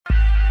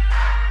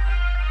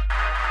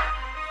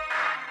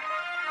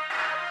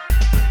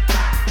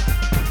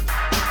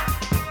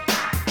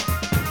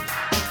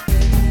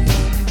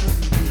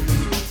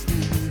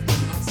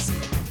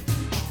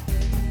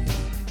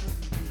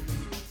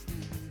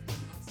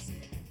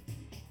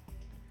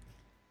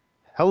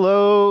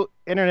Hello,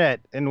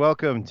 Internet, and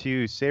welcome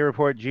to Say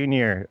Report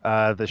Junior,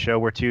 the show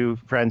where two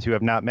friends who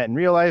have not met in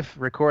real life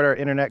record our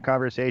internet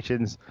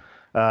conversations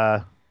uh,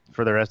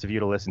 for the rest of you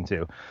to listen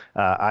to.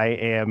 I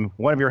am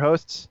one of your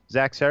hosts,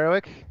 Zach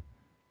Sarowick,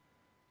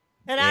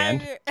 And I'm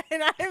and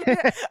and I'm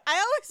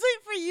I always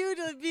wait for you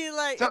to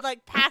be so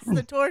like pass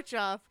the torch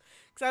off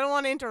because I don't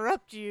want to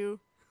interrupt you.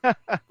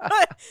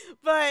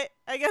 But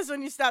I guess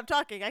when you stop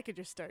talking, I could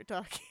just start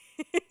talking.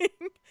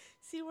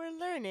 See, we're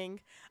learning.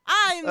 uh,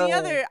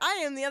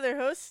 I am the other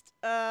host,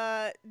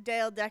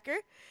 Dale Decker.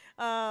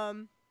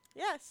 Um,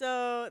 yeah.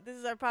 So this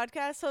is our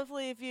podcast.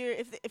 Hopefully,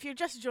 if you're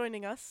just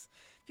joining us,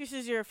 if this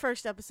is your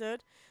first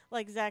episode,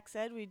 like Zach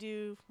said,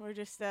 we're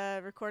just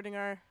recording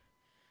our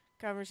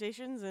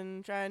conversations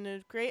and trying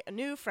to create a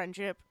new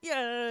friendship.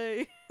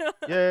 Yay!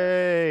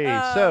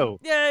 yay! So,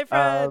 Yay,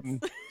 friends!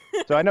 um,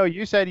 so I know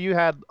you said you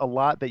had a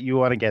lot that you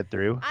want to get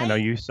through. I know I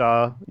you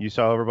saw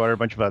over a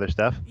bunch of other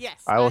stuff.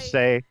 yes, I will I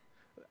say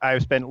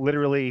I've spent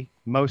literally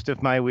most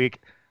of my week.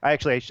 I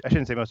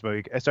shouldn't say most of my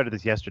week. I started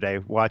this yesterday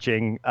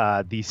watching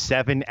the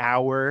 7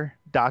 hour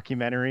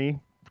documentary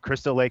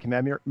Crystal Lake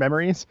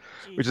Memories,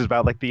 which is jeez.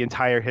 about like the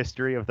entire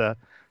history of the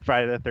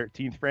Friday the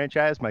 13th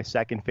franchise, my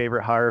second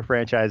favorite horror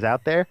franchise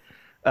out there.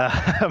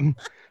 Um,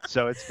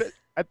 so I think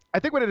I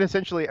think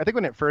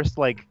when it first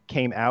like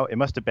came out, it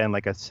must have been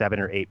like a 7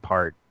 or 8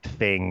 part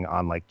thing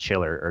on like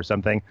Chiller or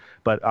something.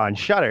 But on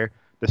Shudder,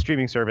 the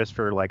streaming service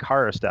for like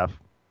horror stuff,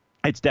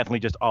 it's definitely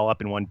just all up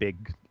in one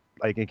big,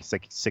 I think it's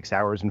like 6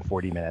 hours and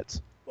 40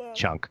 minutes Wow.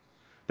 chunk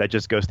that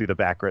just goes through the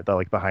background, the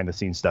like behind the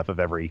scenes stuff of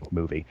every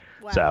movie.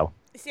 Wow. So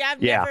See,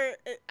 yeah,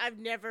 I've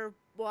never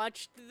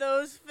watched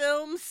those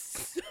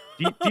films.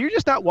 do you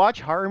just not watch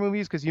horror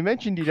movies? Because you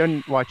mentioned you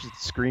didn't watch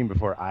Scream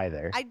before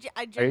either. Are you,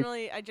 I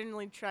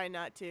generally try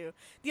not to.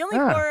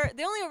 ah,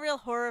 The only real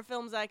horror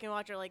films I can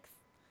watch are like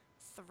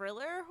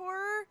thriller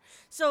horror.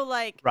 So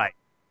like right.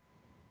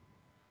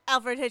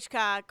 Alfred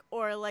Hitchcock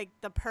or like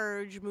the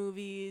Purge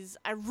movies.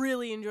 I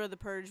really enjoy the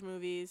Purge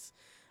movies.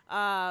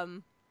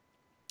 Um,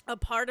 a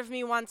part of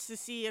me wants to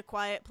see A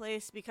Quiet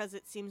Place because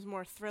it seems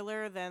more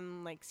thriller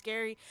than like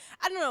scary.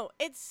 I don't know.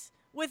 It's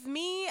with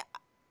me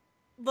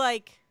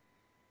like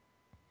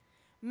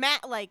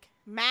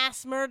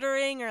mass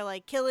murdering or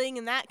like killing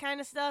and that kind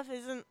of stuff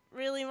isn't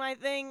really my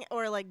thing,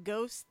 or like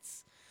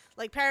ghosts.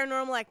 Like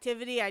Paranormal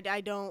Activity,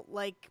 I don't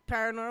like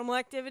Paranormal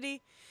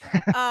Activity.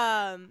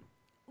 Um,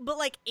 but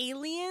like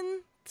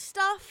alien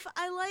stuff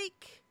I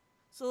like.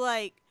 So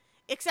like,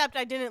 except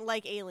I didn't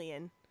like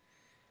Alien.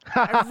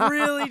 I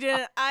really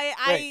didn't.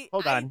 Wait,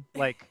 hold I on.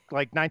 Like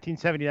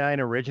 1979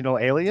 original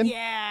Alien?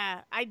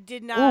 Yeah, I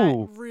did not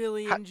Ooh.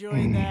 really Ha-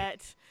 enjoy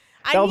that.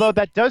 I Although need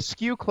that does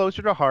skew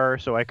closer to horror,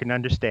 so I can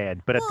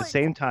understand. But at the well,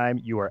 same time,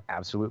 you are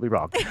absolutely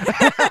wrong.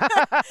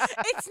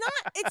 it's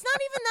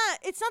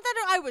not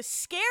that I was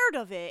scared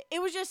of it.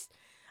 It was just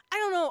I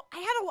don't know.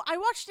 I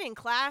watched it in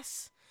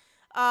class.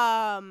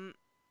 Um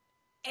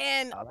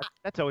and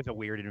That's always a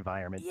weird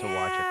environment to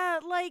watch it. yeah,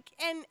 like,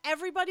 and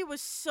everybody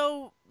was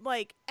so,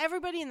 like,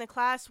 everybody in the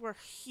class were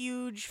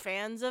huge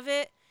fans of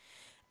it.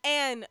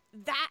 And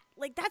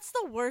that's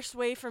the worst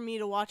way for me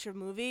to watch a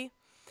movie.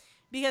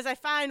 Because I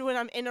find when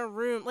I'm in a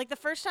room, like, the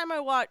first time I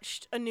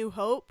watched A New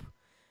Hope,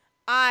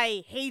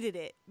 I hated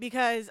it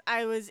because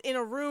I was in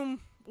a room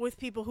with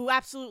people who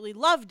absolutely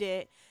loved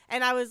it.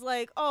 And I was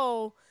like,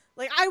 oh,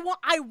 like,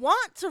 I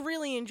want to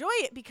really enjoy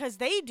it because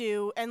they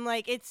do. And,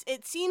 like, it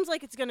seems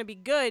like it's going to be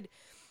good,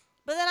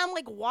 but then I'm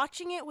like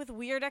watching it with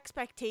weird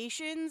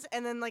expectations,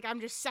 and then like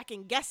I'm just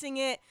second guessing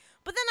it.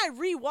 But then I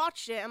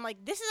rewatched it. I'm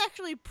like, this is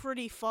actually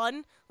pretty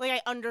fun. Like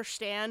I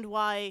understand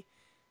why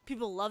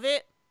people love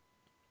it.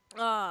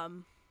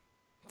 Um,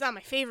 it's not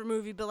my favorite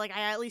movie, but like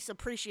I at least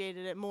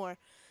appreciated it more.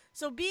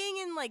 So being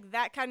in like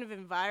that kind of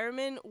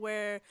environment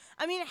where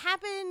I mean it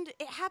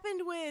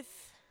happened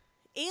with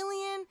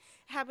Alien,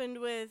 it happened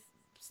with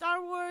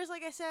Star Wars,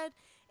 like I said.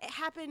 It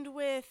happened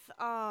with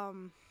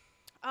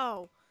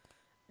oh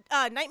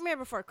Nightmare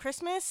Before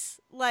Christmas.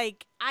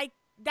 Like I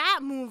that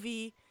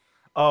movie.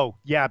 Oh,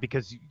 yeah,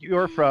 because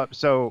you're from,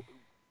 so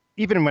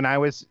even when I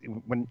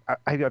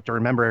have to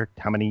remember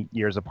how many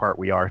years apart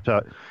we are.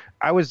 So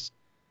I was,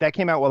 that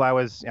came out while I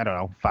was, I don't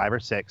know, 5 or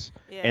 6.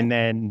 Yeah. And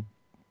then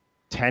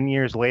 10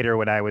 years later,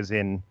 when I was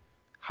in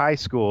high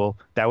school,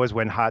 that was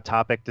when Hot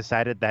Topic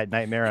decided that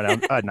Nightmare on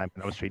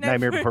Elm Street,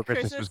 Nightmare Nightmare Before Before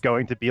Christmas was Christmas.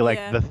 going to be like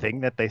Yeah. the thing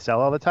that they sell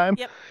all the time.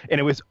 Yep.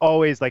 And it was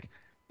always like,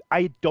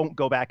 I don't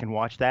go back and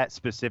watch that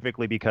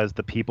specifically because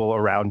the people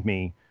around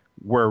me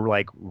were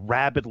like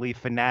rabidly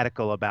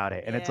fanatical about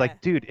it. And it's Yeah.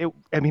 like, dude,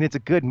 I mean, it's a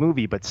good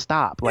movie, but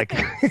stop. Like,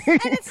 And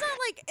it's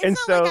and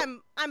not like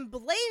so, I'm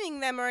blaming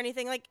them or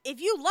anything. Like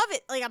if you love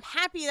it, like I'm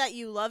happy that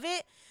you love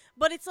it,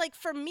 but it's like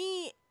for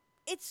me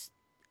it's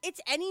it's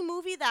any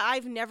movie that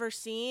I've never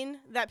seen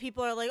that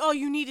people are like, "Oh,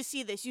 you need to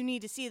see this. You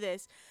need to see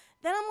this."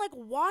 Then I'm like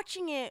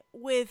watching it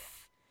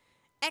with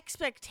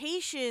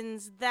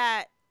expectations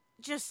that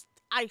just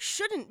I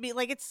shouldn't be,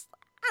 like it's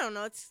I don't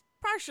know, it's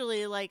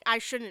partially like I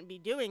shouldn't be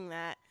doing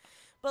that.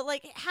 But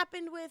like it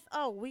happened with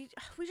we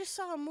just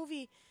saw a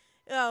movie.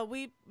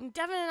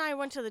 Devin and I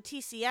went to the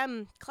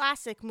TCM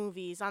classic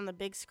movies on the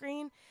big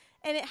screen,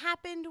 and it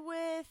happened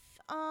with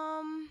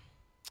what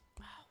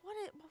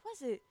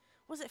was it?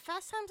 Was it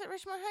Fast Times at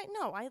Richmond High?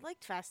 No, I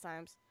liked Fast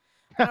Times.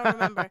 I don't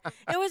remember.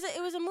 It was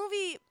a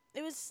movie.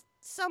 It was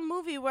some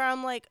movie where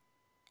I'm like,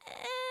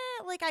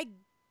 like I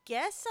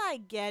guess I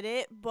get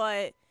it,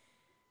 but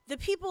the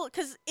people,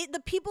 the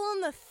people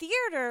in the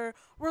theater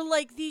were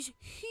like these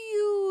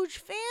huge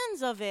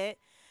fans of it,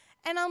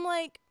 and I'm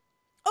like,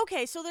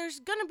 okay, so there's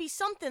gonna be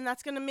something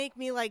that's gonna make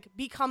me like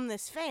become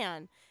this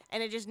fan,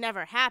 and it just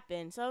never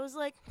happened. So I was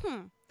like,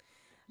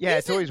 Yeah,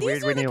 it's always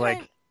weird when you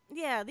like.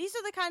 yeah, these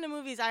are the kind of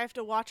movies I have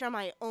to watch on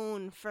my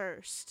own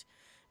first,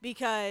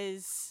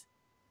 because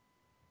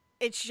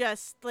it's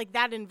just like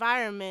that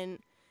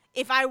environment.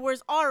 If I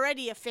was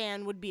already a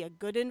fan, would be a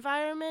good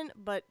environment,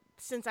 but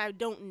since I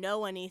don't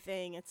know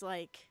anything, it's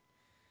like,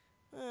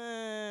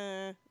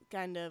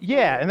 kind of.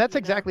 Yeah, weird, and that's you know?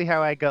 exactly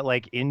how I got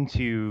like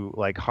into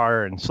like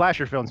horror and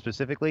slasher films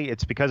specifically.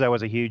 It's because I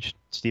was a huge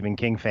Stephen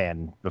King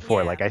fan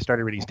before. Yeah. Like I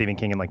started reading Stephen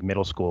King in like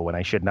middle school when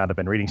I should not have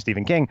been reading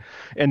Stephen King.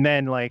 And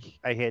then like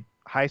I hit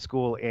high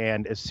school,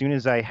 and as soon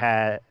as I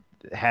had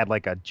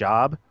like a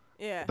job,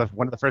 Yeah.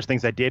 one of the first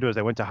things I did was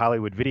I went to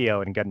Hollywood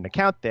Video and got an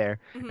account there.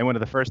 Mhm. And one of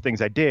the first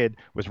things I did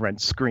was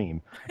rent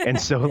Scream. And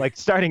so like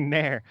starting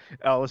there,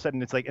 all of a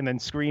sudden it's like, and then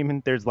Scream,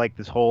 and there's like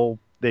this whole,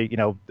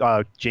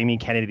 Jamie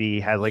Kennedy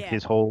has like Yeah.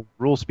 his whole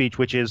rule speech,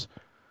 which is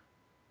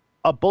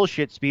a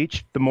bullshit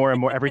speech. The more and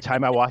more, every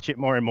time I watch it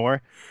more and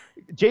more.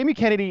 Jamie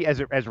Kennedy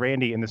as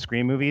Randy in the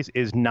Scream movies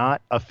is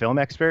not a film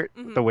expert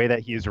Mhm. the way that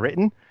he is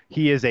written.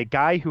 He is a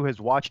guy who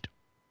has watched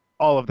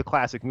all of the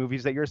classic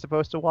movies that you're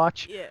supposed to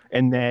watch, Yeah.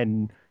 and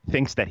then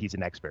thinks that he's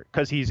an expert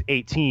because he's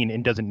 18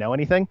 and doesn't know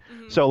anything.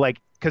 Mhm. So like,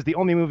 because the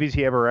only movies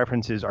he ever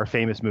references are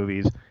famous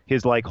movies,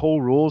 his like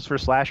whole rules for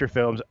slasher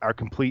films are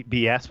complete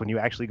BS when you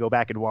actually go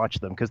back and watch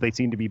them, because they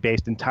seem to be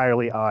based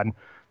entirely on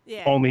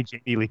Yeah. only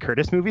Jamie Lee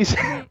Curtis movies.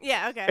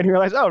 Yeah. Okay. And you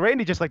realize, oh,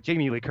 Randy just like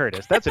Jamie Lee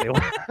Curtis. That's what it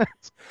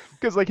was.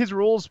 Because like his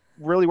rules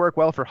really work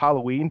well for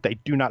Halloween. They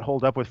do not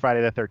hold up with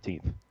Friday the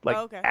 13th, like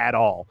Oh, okay. at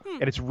all.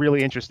 And it's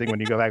really interesting when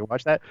you go back and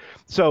watch that.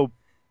 So,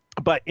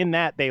 but in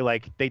that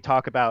they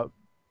talk about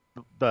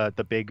the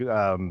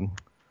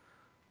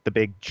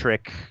big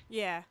trick.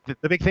 Yeah.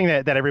 The big thing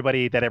that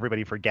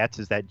everybody forgets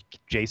is that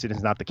Jason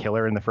is not the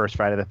killer in the first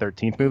Friday the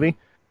 13th movie.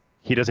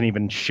 He doesn't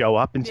even show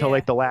up until Yeah.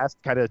 like the last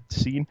kind of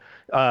scene.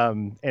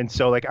 And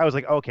so like I was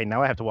like, okay,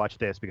 now I have to watch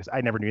this because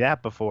I never knew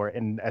that before.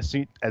 And as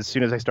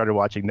soon as I started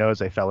watching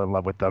those, I fell in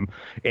love with them.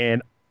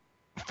 And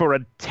for a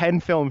 10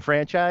 film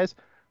franchise,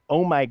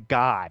 oh my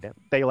God,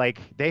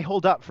 they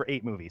hold up for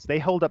 8 movies. They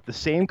hold up the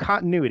same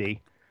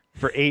continuity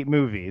for 8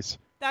 movies.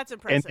 That's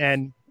impressive.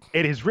 And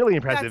it is really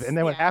impressive. That's- And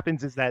then what yeah.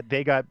 happens is that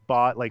they got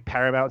bought, like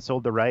Paramount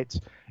sold the rights,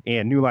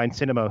 and New Line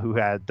Cinema, who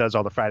does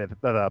all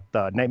the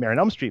the Nightmare on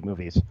Elm Street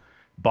movies,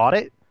 bought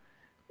it.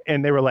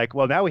 And they were like,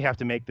 well, now we have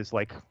to make this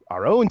like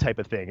our own type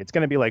of thing. It's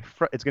gonna be like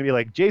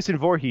Jason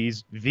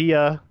Voorhees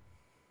via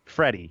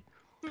Freddy.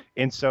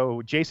 And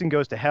so Jason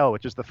Goes to Hell,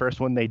 which is the first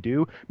one they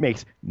do,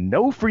 makes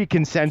no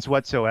freaking sense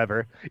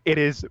whatsoever. It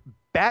is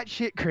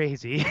batshit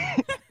crazy.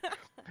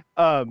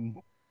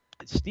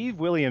 Steve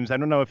Williams, I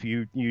don't know if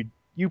you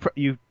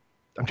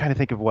I'm trying to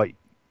think of what.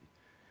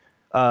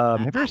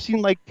 Have you ever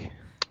seen like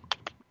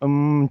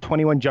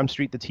 21 Jump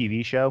Street, the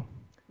TV show,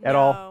 at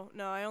all?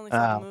 No, I only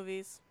saw the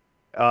movies.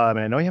 And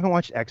I know you haven't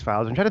watched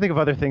X-Files. I'm trying to think of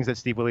other things that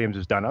Steve Williams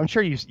has done. I'm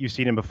sure you've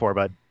seen him before,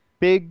 but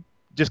big,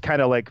 just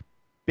kind of like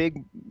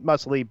big,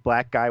 muscly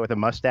black guy with a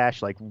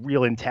mustache, like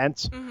real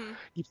intense. Mhm.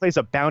 He plays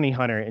a bounty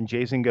hunter in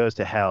Jason Goes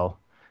to Hell,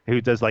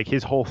 who does like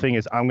his whole thing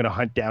is I'm going to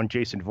hunt down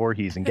Jason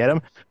Voorhees and get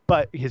him.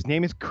 But his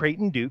name is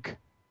Creighton Duke.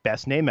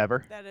 Best name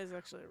ever. That is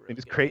actually a really It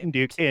was good Creighton name.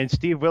 Duke, and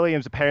Steve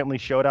Williams apparently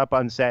showed up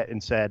on set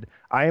and said,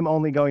 "I am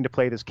only going to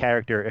play this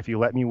character if you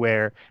let me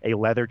wear a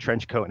leather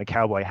trench coat and a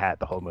cowboy hat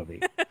the whole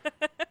movie."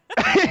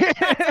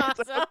 That's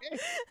awesome.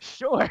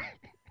 Sure.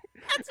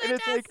 That's And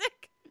it's like-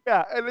 fantastic.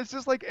 Yeah, and it's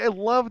just like I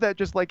love that.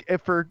 Just like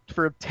for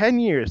 10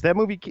 years, that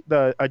movie,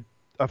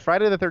 a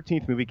Friday the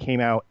 13th movie came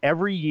out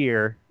every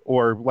year,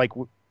 or like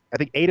I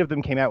think 8 of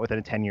them came out within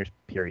a 10 years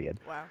period.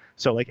 Wow.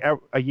 So like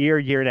a year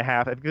and a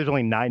half. I think there's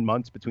only 9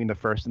 months between the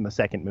first and the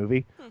second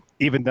movie,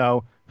 even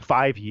though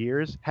 5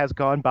 years has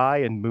gone by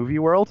in movie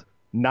world.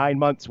 9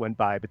 months went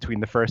by between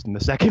the first and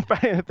the second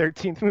Friday the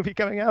 13th movie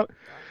coming out.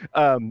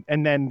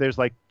 And then there's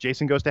like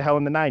Jason Goes to Hell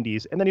in the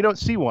 90s, and then you don't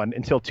see one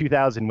until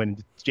 2000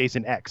 when it's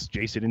Jason X,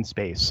 Jason in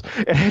Space.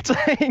 And it's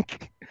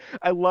like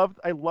I love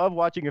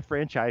watching a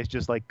franchise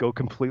just like go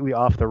completely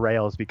off the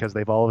rails because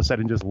they've all of a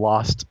sudden just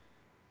lost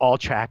all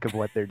track of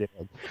what they're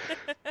doing.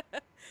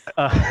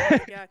 Oh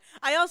my God.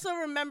 I also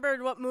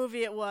remembered what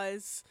movie it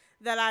was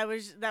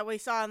that we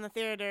saw in the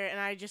theater, and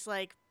I just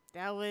like,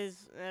 that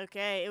was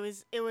okay. It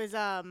was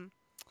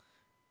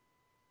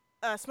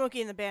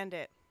Smokey and the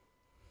Bandit.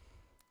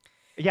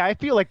 Yeah, I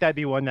feel like that'd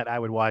be one that I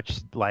would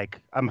watch. Like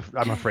I'm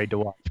afraid to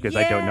watch because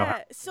I don't know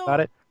how about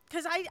it.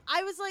 Because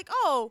I was like,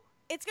 oh,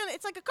 it's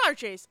like a car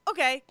chase.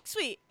 Okay,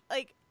 sweet.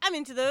 Like, I'm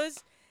into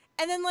those.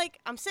 And then like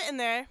I'm sitting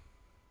there,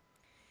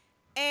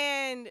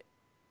 and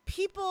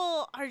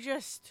people are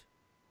just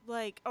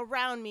like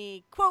around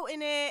me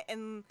quoting it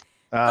and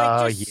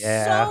like Oh just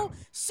yeah,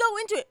 so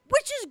into it,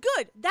 which is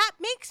good. That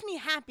makes me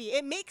happy.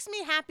 It makes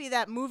me happy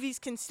that movies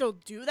can still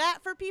do that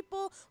for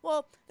people.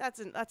 Well, that's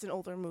an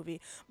older movie,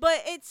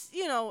 but it's,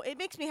 it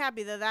makes me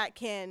happy that that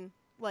can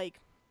like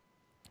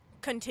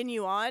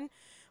continue on.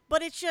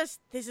 But it's just,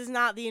 this is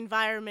not the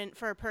environment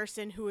for a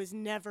person who has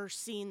never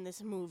seen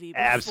this movie before.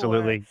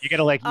 absolutely. You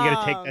gotta take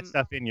that Um,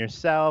 stuff in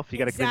yourself. You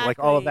gotta like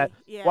all of that.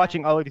 exactly. Yeah.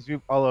 Watching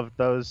all of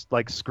those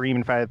like Scream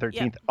and Friday the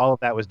Yep. 13th, all of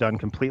that was done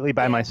completely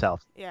by Yeah.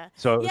 myself. Yeah.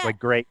 So it was Yeah. like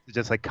great to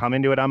just like come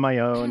into it on my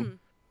own,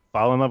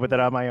 fall in love with it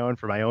on Mhm. my own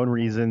for my own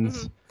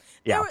reasons. Mhm.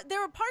 Yeah, There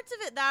were parts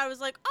of it that I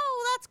was like,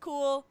 oh, that's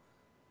cool,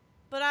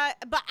 but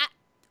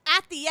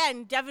at the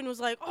end, Devin was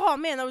like, oh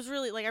man, that was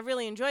really like I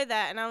really enjoyed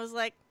that, and I was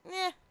like,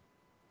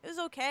 it was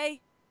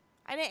okay.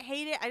 I didn't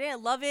hate it. I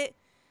didn't love it.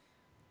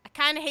 I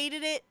kind of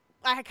hated it.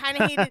 I kind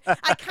of hated.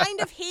 I kind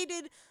of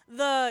hated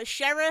the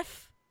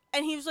sheriff,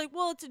 and he was like,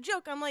 well, it's a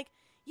joke. I'm like,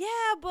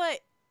 yeah, but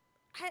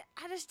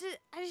I just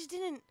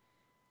didn't.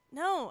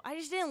 No, I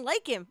just didn't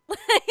like him.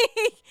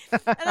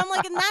 And I'm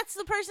like, and that's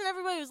the person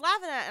everybody was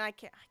laughing at, and I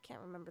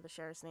can't remember the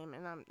sheriff's name,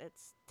 and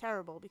it's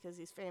terrible because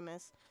he's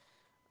famous.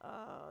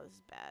 Oh, this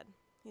is bad.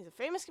 He's a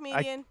famous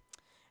comedian.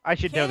 I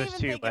should know Can't this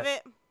even too, think of but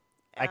it.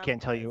 I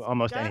can't tell you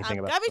almost anything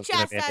I'm about gonna be Smoking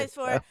the Bandit, chastised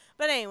for so. it.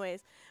 But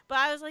anyways, but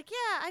I was like,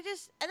 yeah, and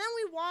then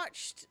we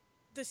watched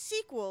the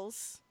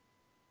sequels.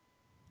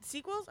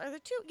 Sequels? Are there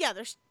two? Yeah,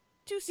 there's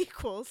two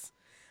sequels.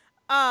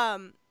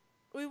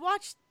 We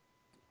watched.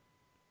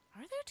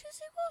 Are there two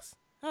sequels?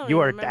 I don't You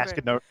even are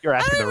remember. you're I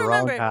asking don't the even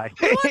wrong remember.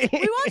 guy.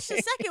 We watched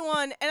the second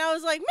one, and I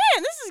was like,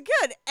 man, this is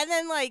good. And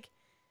then like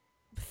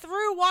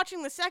through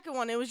watching the second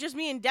one, it was just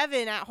me and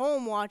Devin at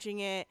home watching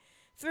it.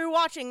 Through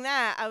watching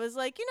that, I was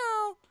like,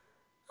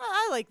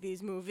 I like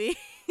these movies.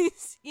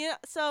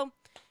 So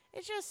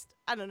it's just,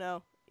 I don't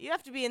know. You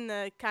have to be in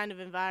the kind of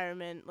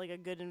environment, like a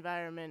good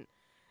environment.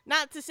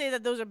 Not to say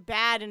that those are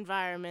bad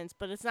environments,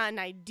 but it's not an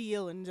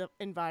ideal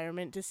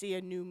environment to see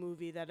a new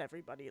movie that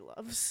everybody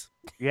loves.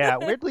 Yeah,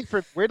 weirdly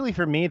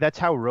for me, that's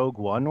how Rogue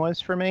One was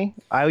for me.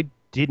 I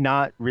did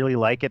not really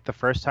like it the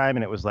first time,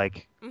 and it was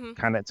like Hmm.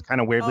 it's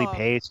kind of weirdly Oh,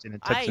 paced, and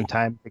it took some I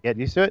time to get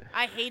used to it.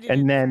 I hated it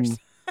And the then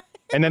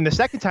first. the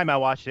second time I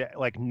watched it,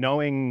 like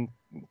knowing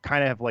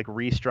kind of like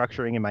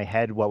restructuring in my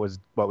head what was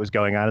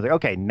going on. I was like,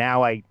 okay,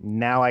 now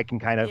I can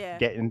kind of Yeah.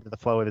 get into the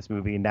flow of this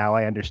movie. Now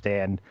I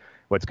understand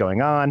what's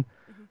going on,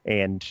 Mhm.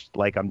 and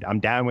like I'm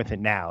down with it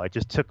now. It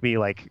just took me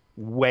like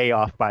way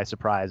off by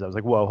surprise. I was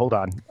like, whoa, hold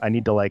on, I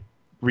need to like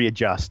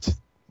readjust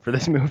for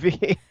this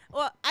movie.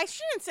 Well, I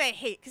shouldn't say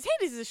hate, because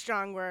hate is a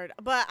strong word,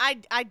 but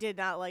I did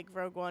not like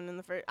Rogue One in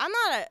the first.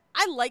 I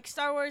like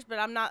Star Wars, but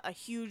I'm not a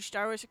huge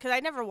Star Wars, because I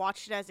never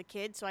watched it as a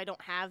kid, so I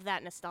don't have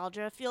that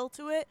nostalgia feel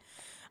to it.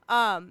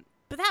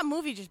 But that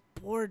movie just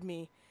bored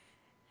me.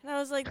 And I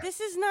was like, this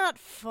is not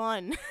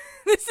fun.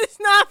 This is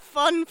not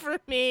fun for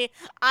me.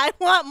 I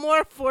want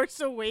more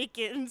Force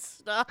Awakens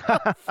stuff.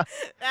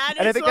 That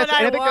And is what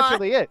I I think that's want.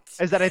 really it.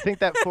 Is that I think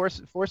that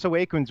Force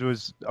Awakens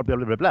was blah blah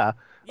blah blah.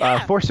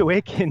 Yeah. Force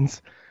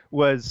Awakens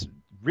was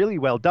really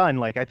well done.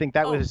 Like I think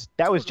that Oh, was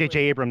totally. J.J.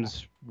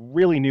 Abrams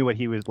really knew what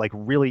he was like,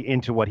 really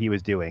into what he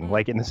was doing.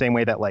 Like in the same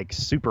way that like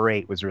Super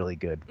 8 was really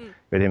good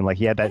with him. Like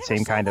he had I that never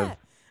same saw kind of. that.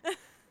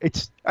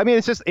 I mean,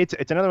 it's just it's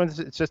another one.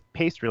 It's just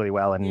paced really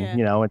well, and Yeah.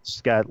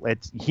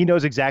 he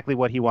knows exactly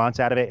what he wants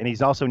out of it, and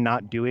he's also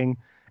not doing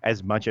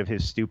as much of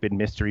his stupid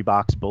mystery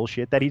box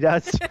bullshit that he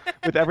does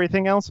with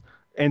everything else.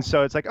 And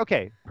so it's like,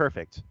 okay,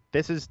 perfect.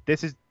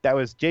 That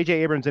was J.J.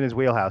 Abrams in his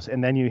wheelhouse,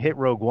 and then you hit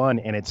Rogue One,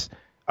 and it's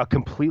a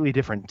completely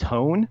different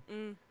tone,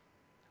 Mm.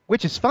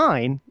 which is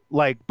fine.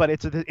 Like, but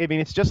I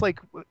mean, it's just like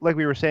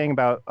we were saying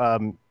about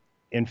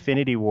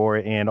Infinity War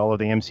and all of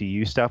the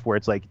MCU stuff, where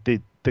it's like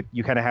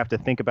you kind of have to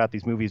think about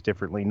these movies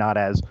differently, not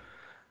as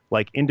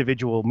like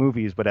individual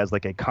movies, but as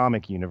like a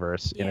comic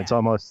universe. And it's Yeah.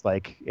 almost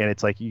like, and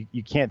it's like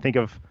you can't think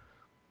of,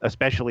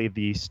 especially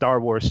the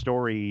Star Wars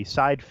story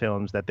side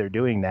films that they're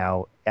doing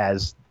now,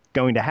 as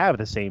going to have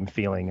the same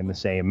feeling and the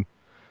same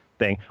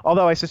thing.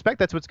 Although I suspect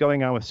that's what's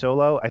going on with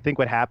Solo. I think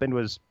what happened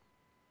with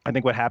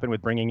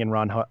bringing in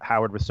Ron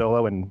Howard with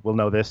Solo, and we'll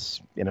know this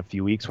in a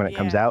few weeks when it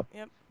comes Yeah. out.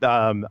 Yep.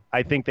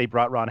 I think they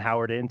brought Ron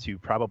Howard in to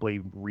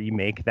probably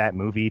remake that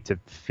movie to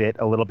fit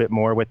a little bit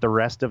more with the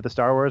rest of the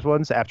Star Wars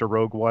ones after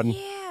Rogue One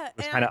Yeah.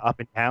 was kind of up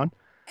and down.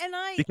 And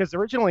I. Because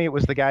originally it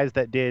was the guys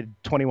that did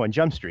 21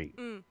 Jump Street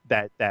Mm.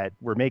 that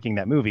were making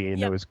that movie, and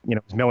Yep. it was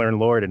it was Miller and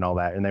Lord and all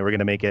that, and they were going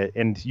to make it,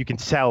 and you can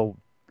tell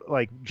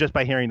like just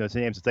by hearing those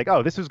names, it's like,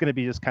 oh, this was going to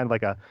be just kind of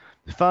like a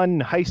fun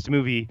heist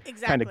movie, kind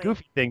Exactly. of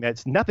goofy thing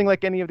that's nothing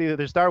like any of the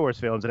other Star Wars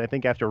films. And I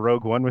think after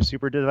Rogue One was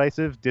super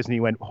divisive, Disney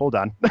went, hold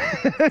on,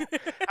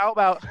 how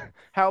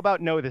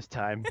about no this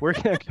time? We're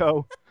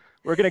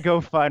gonna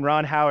go find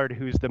Ron Howard,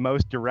 who's the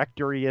most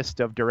directoriest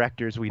of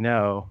directors we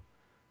know,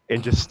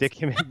 and just stick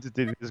him into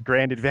this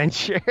grand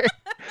adventure.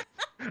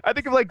 I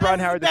think of like Ron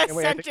That's Howard the the best same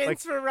way. I think, like,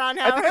 sentence for Ron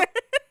I think Howard.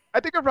 I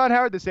think of Ron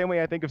Howard the same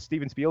way I think of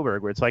Steven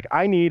Spielberg, where it's like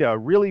I need a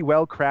really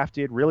well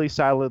crafted, really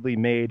solidly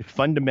made,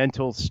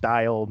 fundamental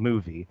style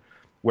movie,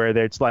 where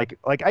it's like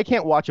I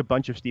can't watch a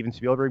bunch of Steven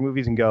Spielberg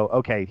movies and go,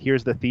 okay,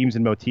 here's the themes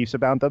and motifs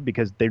about them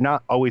because they're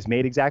not always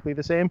made exactly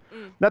the same.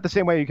 Mm. Not the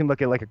same way you can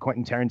look at like a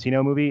Quentin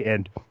Tarantino movie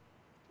and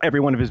every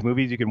one of his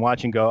movies you can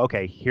watch and go,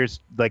 okay, here's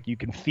like you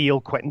can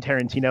feel Quentin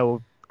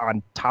Tarantino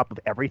on top of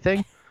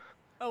everything.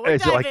 Oh,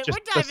 It's like we're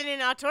diving in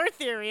auteur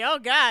theory. Oh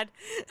God.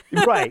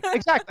 right,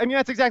 exactly. I mean,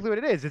 that's exactly what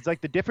it is. It's like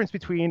the difference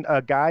between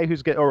a guy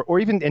who's good, or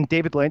even in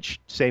David Lynch,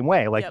 same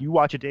way. Like Yep. you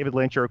watch a David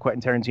Lynch or a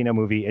Quentin Tarantino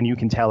movie, and you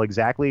can tell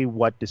exactly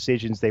what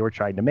decisions they were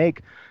trying to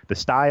make, the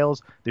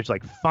styles. There's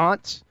like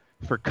fonts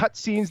for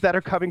cutscenes that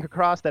are coming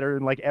across that are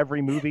in like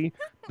every movie.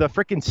 The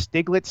freaking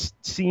Stiglitz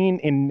scene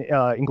in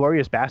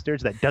Inglourious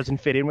Bastards that doesn't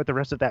fit in with the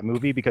rest of that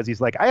movie because he's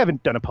like, I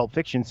haven't done a Pulp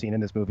Fiction scene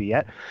in this movie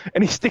yet,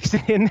 and he sticks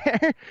it in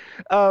there.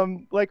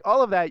 Like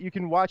all of that, you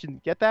can watch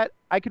and get that.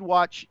 I could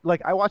watch,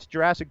 like I watched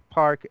Jurassic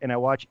Park and I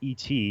watch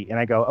E.T. and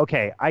I go,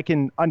 okay, I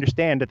can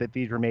understand that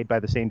these were made by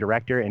the same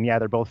director, and yeah,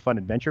 they're both fun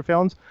adventure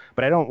films,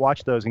 but I don't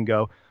watch those and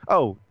go,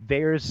 oh,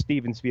 there's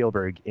Steven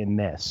Spielberg in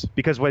this,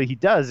 because what he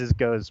does is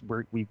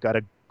we've got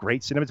a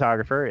great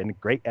cinematographer and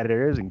great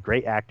editors and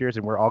great actors,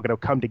 and we're all going to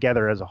come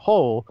together as a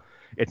whole.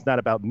 It's not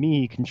about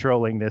me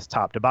controlling this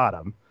top to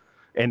bottom.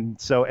 And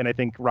I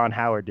think Ron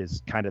Howard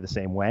is kind of the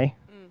same way.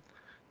 Mm.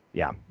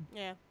 Yeah.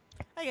 Yeah,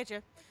 I get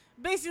you.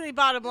 Basically,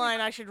 bottom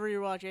line, I should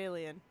rewatch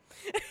Alien.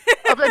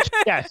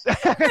 Eventually, yes.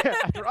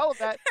 After all of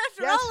that,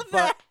 After yes, all of but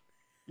that,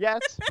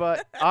 yes,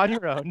 but on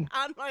your own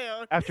on my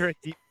own. after a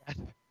deep breath.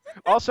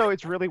 Also,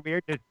 it's really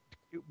weird to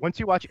once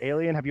you watch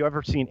Alien, have you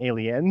ever seen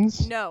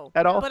Aliens? No,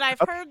 At all? but I've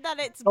Okay. heard that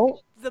it's Don't-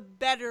 the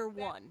better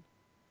one.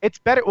 It's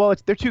better. Well,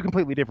 they're two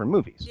completely different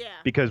movies. Yeah.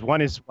 Because one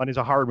is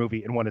a horror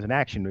movie and one is an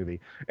action movie,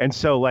 and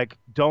so like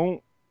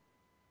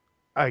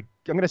I'm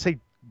gonna say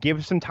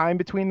give some time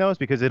between those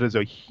because it is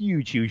a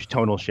huge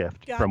tonal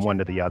shift from Gotcha. one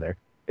to the other.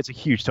 It's a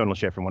huge tonal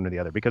shift from one to the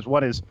other because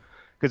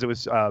it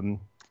was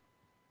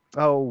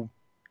oh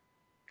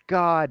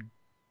God,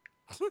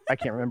 I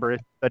can't remember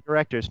the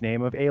director's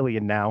name of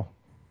Alien now,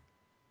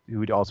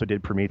 who also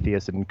did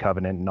Prometheus and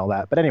Covenant and all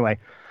that. But anyway,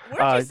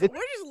 We're just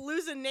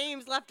losing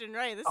names left and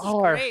right. This is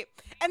Are. great,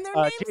 and they're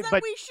names that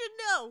but- we should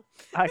know.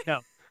 I know.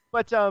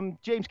 But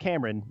James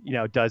Cameron,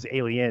 does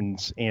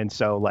Aliens, and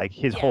so like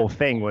his Yeah. whole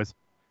thing was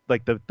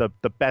like the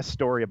best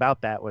story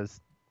about that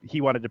was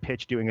he wanted to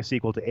pitch doing a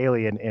sequel to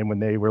Alien, and when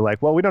they were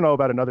like, well, we don't know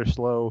about another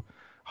slow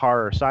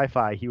horror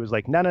sci-fi, he was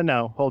like,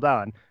 no, hold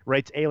on,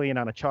 writes Alien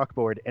on a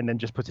chalkboard and then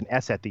just puts an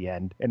S at the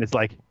end, and it's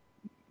like,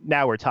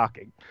 now we're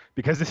talking,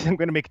 because this I'm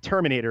going to make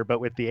Terminator but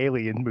with the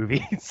Alien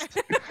movies,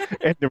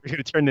 and we're going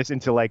to turn this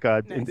into like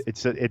Nice.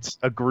 it's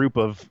a group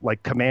of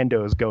like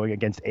commandos going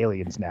against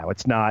aliens now.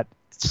 It's not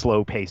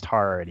slow-paced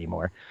horror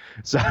anymore.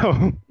 So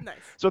Nice.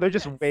 so they're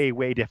just Nice.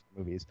 way different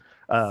movies.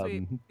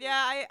 Sweet.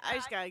 Yeah, I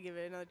just gotta give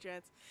it another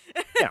chance.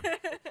 Yeah.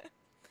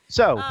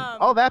 So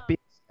all Um, that being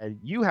said,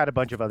 you had a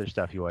bunch of other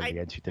stuff you wanted I to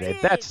get to today.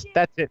 did. That's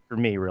it for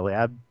me, really.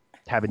 I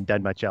haven't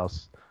done much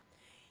else.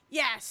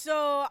 Yeah,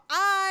 so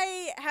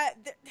I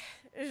had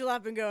there's a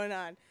lot been going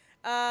on.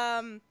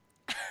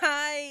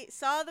 I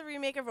saw the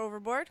remake of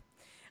Overboard.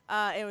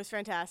 It was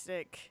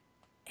fantastic.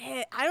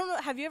 I don't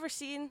know. Have you ever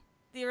seen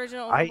the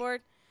original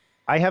Overboard?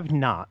 I have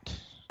not.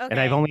 And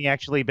I've Okay. only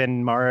actually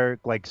been more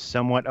like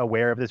somewhat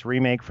aware of this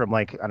remake from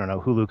like, I don't know,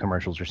 Hulu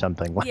commercials or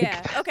something. Like,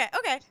 Yeah. Okay.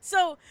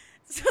 So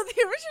the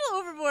original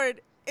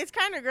Overboard, it's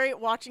kind of great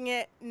watching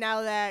it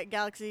now that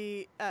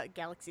Guardians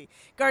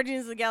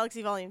of the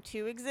Galaxy Volume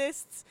 2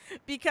 exists,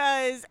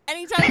 because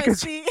anytime I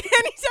see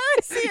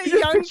a You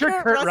young picture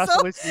Kurt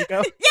Russell, as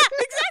Ego? yeah,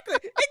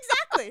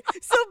 exactly.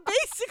 So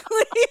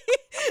basically,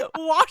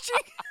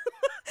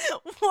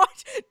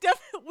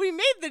 we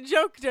made the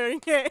joke during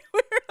it.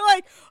 We were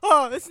like,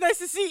 "Oh, it's nice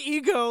to see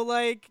Ego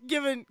like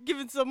giving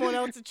someone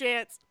else a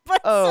chance."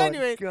 But Oh, so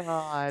anyways,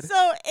 God.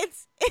 so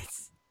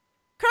it's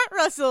Kurt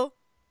Russell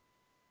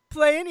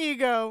playing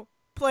Ego,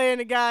 playing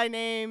a guy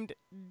named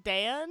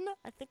Dan.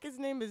 I think his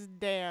name is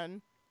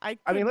Dan. I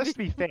could mean, let's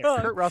be fair. wrong.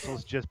 Kurt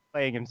Russell's just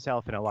playing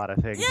himself in a lot of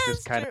things. Yeah, just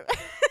it's kind of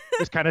true.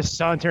 just kind of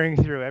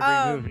sauntering through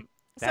every movie.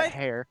 So That I-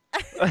 hair.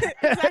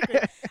 exactly.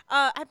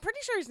 I'm pretty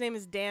sure his name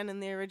is Dan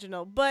in the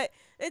original, but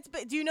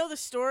do you know the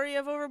story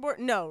of Overboard?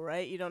 No,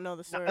 right? You don't know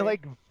the story. I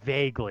like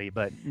vaguely,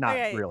 but not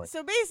Okay, really.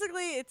 So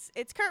basically,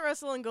 it's Kurt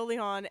Russell and Goldie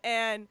Hawn,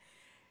 and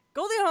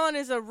Goldie Hawn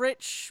is a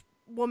rich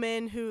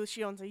woman who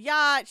she owns a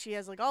yacht. She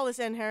has like all this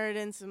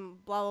inheritance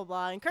and blah blah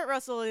blah. And Kurt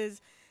Russell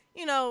is,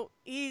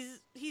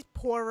 he's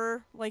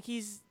poorer. Like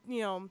he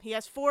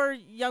has 4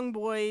 young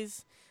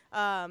boys. He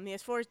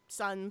has 4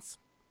 sons.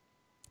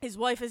 His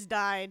wife has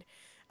died.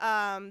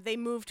 They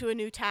moved to a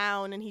new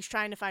town, and he's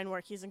trying to find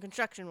work. He's a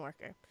construction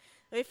worker.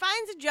 So he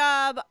finds a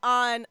job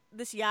on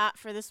this yacht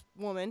for this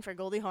woman, for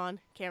Goldie Hawn.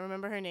 Can't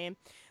remember her name.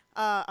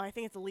 I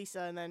think it's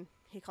Elisa, and then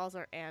he calls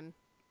her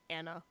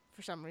Anna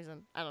for some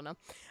reason. I don't know.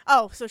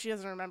 Oh, so she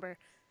doesn't remember.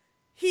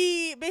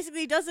 He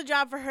basically does the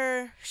job for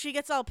her. She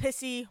gets all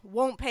pissy,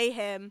 won't pay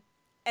him,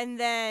 and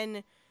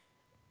then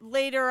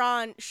later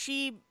on,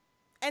 she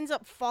ends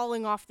up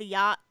falling off the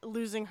yacht,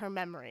 losing her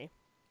memory.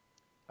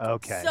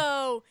 Okay.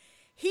 So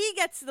he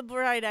gets the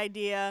bright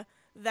idea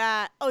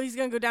that, oh, he's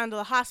going to go down to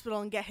the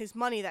hospital and get his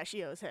money that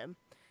she owes him.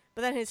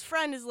 But then his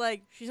friend is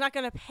like, she's not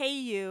going to pay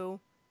you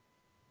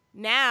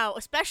now,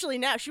 especially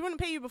now. She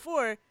wouldn't pay you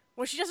before.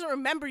 When she doesn't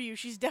remember you,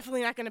 she's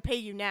definitely not going to pay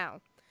you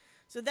now.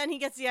 So then he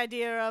gets the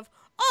idea of,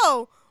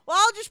 oh, well,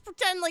 I'll just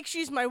pretend like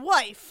she's my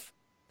wife.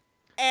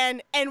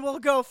 And we'll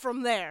go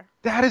from there.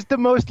 That is the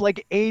most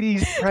like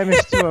 80s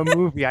premise to a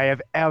movie I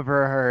have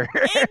ever heard.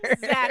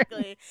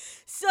 Exactly.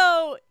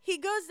 So he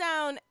goes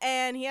down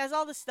and he has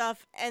all the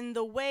stuff, and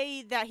the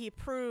way that he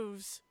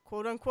proves,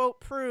 quote unquote,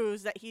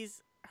 proves that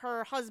he's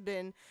her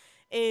husband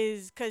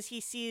is because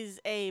he sees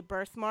a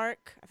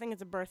birthmark. I think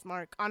it's a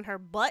birthmark on her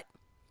butt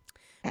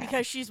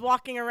because she's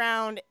walking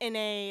around in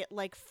a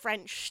like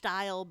French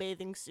style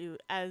bathing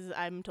suit, as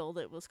I'm told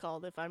it was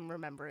called, if I'm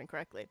remembering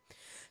correctly.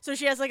 So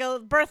she has like a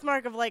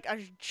birthmark of like a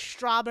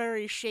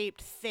strawberry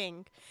shaped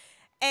thing.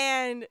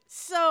 And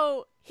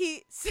so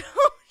she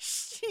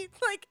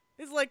like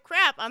is like,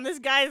 crap, I'm this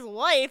guy's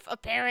wife,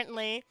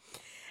 apparently.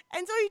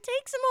 And so he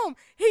takes him home.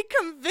 He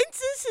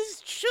convinces his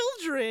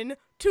children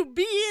to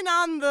be in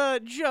on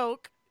the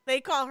joke. They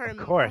call her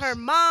her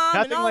mom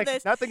nothing and all like,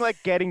 this. Nothing like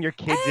getting your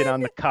kids in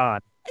on the con.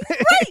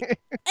 Right.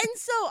 And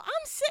so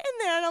I'm sitting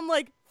there and I'm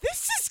like,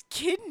 this is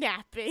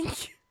kidnapping.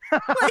 Like,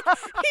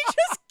 he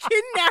just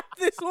kidnapped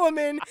this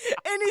woman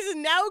and is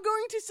now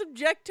going to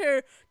subject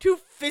her to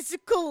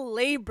physical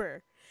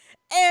labor.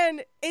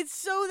 And it's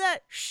so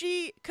that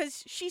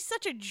because she's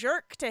such a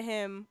jerk to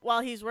him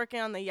while he's working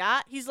on the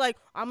yacht, he's like,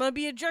 I'm going to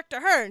be a jerk to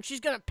her and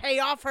she's going to pay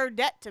off her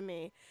debt to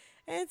me.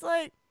 And it's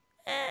like,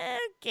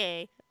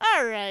 okay,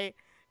 all right.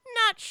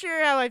 Not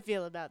sure how I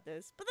feel about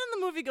this. But then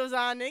the movie goes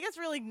on and it gets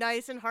really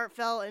nice and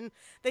heartfelt and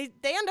they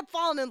end up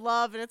falling in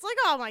love and it's like,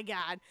 oh my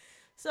God.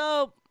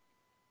 So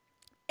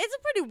it's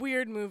a pretty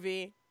weird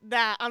movie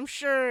that I'm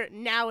sure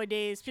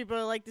nowadays people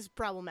are like, this is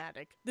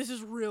problematic. This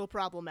is real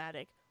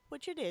problematic.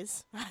 Which it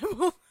is.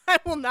 I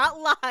will not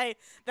lie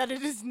that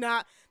it is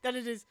not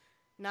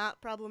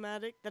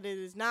problematic, that it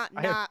is not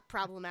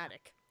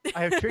problematic.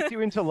 I have tricked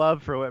you into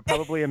love for what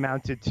probably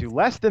amounted to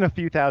less than a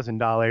few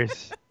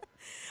 $1,000s.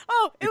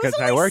 Oh, because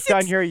I worked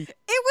on your. It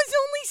was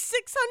only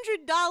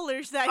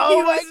 $600 that oh he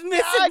was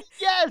missing. God,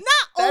 yes,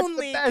 not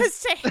only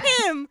because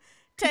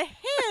to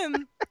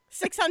him,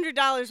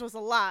 $600 was a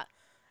lot,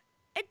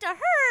 and to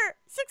her,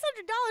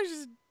 $600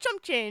 is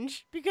chump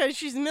change because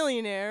she's a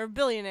millionaire or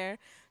billionaire.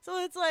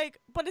 So it's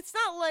like, but it's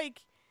not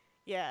like,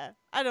 yeah,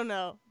 I don't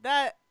know.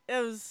 That it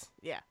was,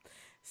 yeah.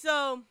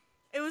 So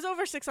it was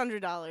over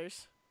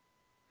 $600.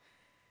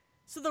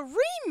 So the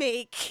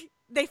remake,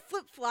 they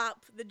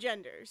flip-flop the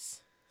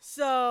genders.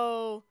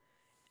 So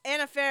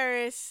Anna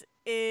Faris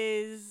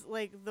is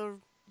like the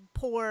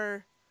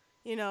poor,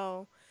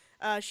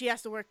 she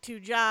has to work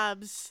 2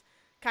 jobs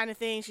kind of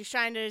thing. She's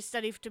trying to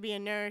study to be a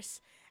nurse.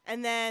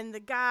 And then the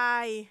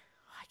guy,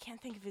 I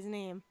can't think of his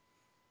name.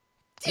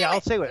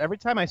 I'll say what. Every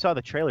time I saw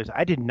the trailers,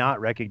 I did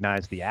not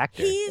recognize the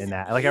actor in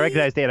that. Like I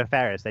recognized Anna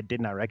Faris, I did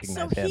not recognize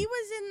him. So he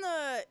was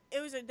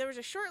in there was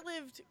a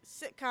short-lived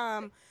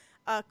sitcom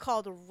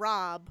called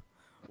Rob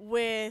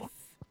with.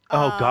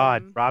 Oh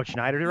God, Rob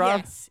Schneider,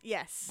 Rob.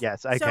 Yes.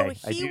 Okay.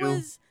 So he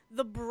was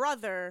the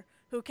brother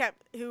who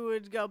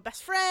would go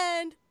best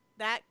friend.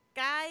 That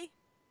guy.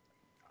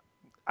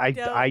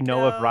 I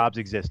know of Rob's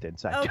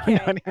existence. I okay,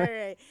 don't know. All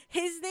right.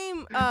 His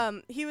name.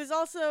 He was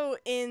also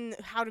in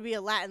How to Be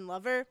a Latin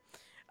Lover.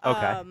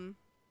 Okay.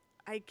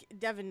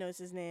 Devin knows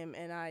his name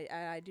and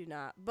I do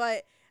not,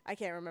 but I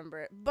can't remember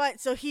it. But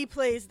so he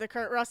plays the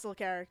Kurt Russell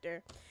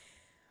character.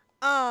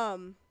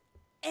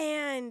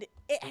 And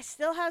it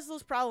still has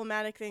those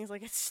problematic things,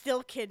 like it's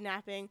still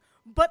kidnapping,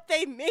 but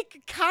they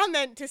make a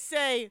comment to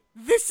say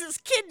this is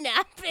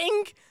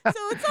kidnapping. So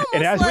it's almost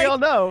and as like, we all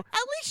know,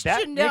 at least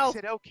that you know. makes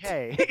it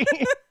okay.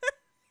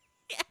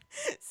 Yeah.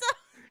 So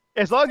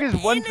as long as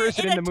one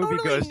person in the movie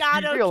totally goes,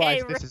 not you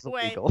realize okay this is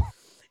way. illegal.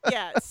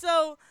 Yeah.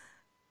 So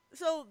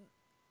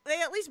they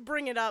at least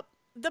bring it up.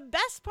 The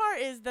best part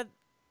is that,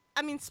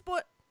 I mean,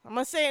 I'm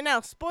going to say it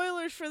now.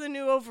 Spoilers for the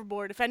new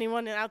Overboard, if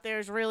anyone out there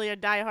is really a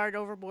diehard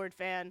Overboard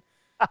fan.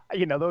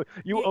 You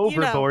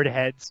overboard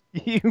heads.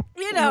 You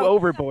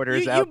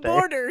overboarders out you there.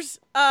 Boarders.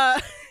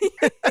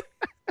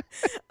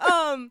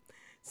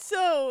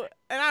 So,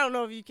 and I don't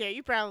know if you care.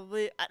 You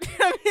probably. I mean,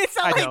 it's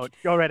not don't.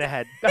 Go right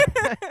ahead.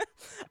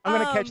 I'm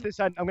gonna catch this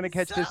on. I'm gonna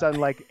catch this on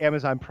like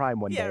Amazon Prime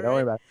one day. Don't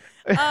worry about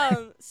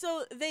it.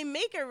 So they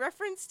make a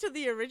reference to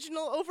the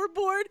original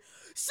Overboard,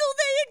 so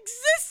they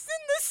exist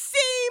in the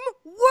same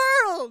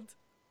world.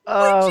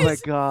 Oh which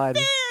is my God!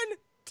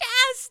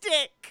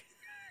 Fantastic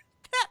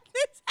that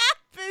this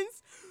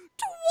happens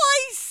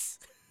twice.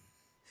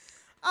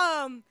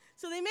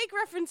 So they make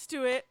reference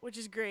to it, which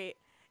is great.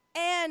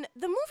 And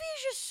the movie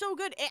is just so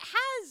good. It's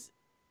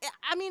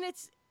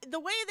the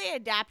way they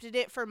adapted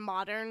it for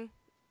modern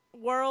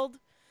world,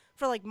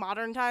 for like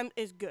modern time,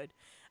 is good.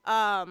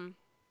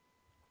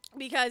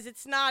 Because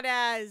it's not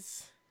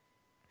as,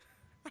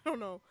 I don't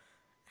know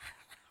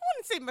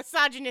wouldn't say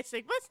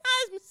misogynistic, but it's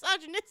not as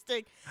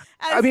misogynistic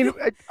I as mean, as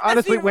the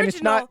honestly,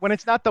 original. when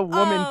it's not the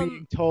woman Um,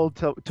 being yeah.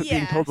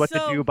 told what to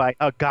do So by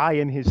a guy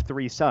and his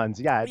three sons,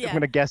 yeah, I'm yeah.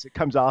 gonna guess it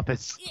comes off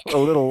as Yeah. a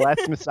little less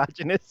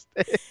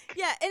misogynistic.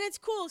 Yeah, and it's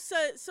cool.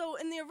 So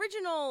in the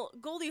original,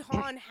 Goldie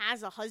Hawn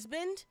has a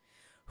husband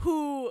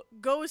who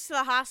goes to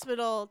the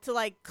hospital to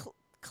like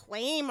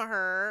claim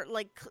her,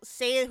 like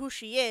say who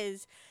she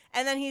is,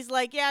 and then he's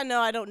like, "Yeah, no,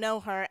 I don't know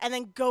her," and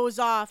then goes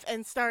off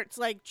and starts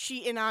like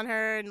cheating on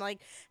her and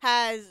like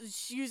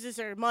uses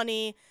her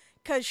money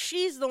because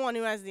she's the one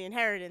who has the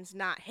inheritance,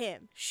 not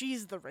him.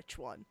 She's the rich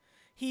one.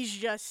 He's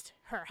just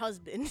her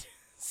husband.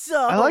 I So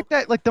like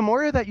that. Like the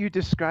more that you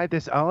describe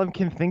this, all I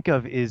can think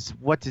of is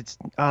what's it's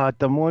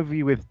the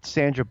movie with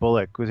Sandra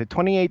Bullock. Was it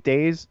 28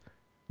 Days?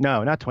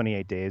 No, not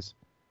 28 Days.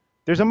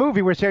 There's a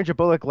movie where Sandra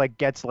Bullock like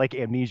gets like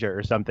amnesia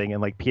or something, and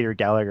like Peter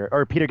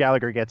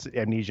Gallagher gets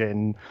amnesia,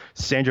 and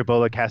Sandra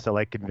Bullock has to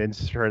like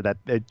convince her that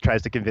it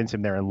tries to convince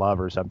him they're in love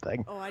or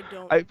something. oh, I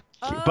don't. I,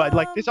 but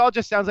like this Um. all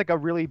just sounds like a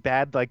really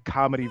bad like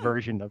comedy Hmm.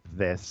 version of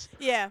this.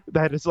 Yeah.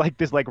 That is like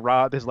this like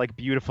raw, this like I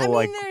beautiful mean,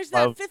 like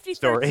love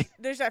story.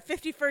 there's that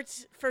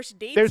 51st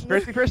There's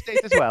dates. first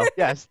dates as well.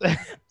 Yes.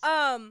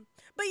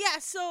 But yeah,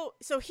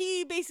 so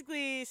he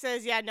basically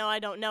says, yeah, no, I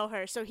don't know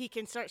her, so he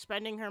can start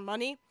spending her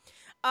money.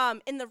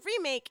 In the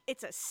remake,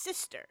 it's a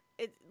sister.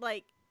 It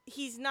like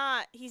he's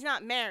not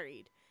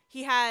married.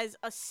 He has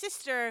a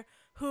sister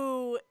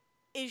who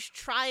is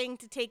trying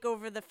to take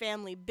over the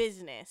family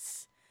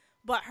business.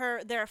 But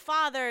their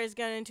father is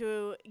going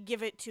to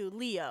give it to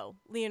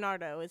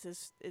Leonardo is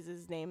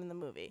his name in the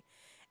movie.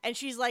 And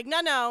she's like,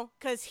 no,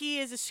 because he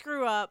is a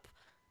screw up.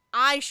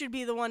 I should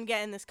be the one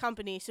getting this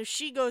company. So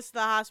she goes to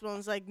the hospital and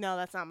is like, no,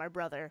 that's not my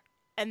brother.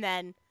 And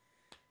then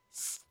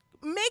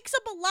makes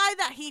up a lie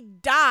that he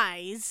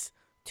dies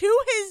to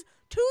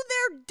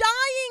their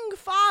dying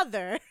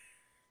father.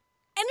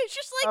 And it's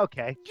just like,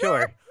 Okay,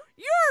 sure.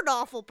 You're an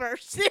awful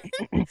person.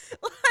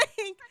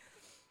 Like,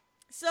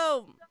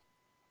 so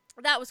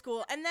that was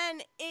cool. And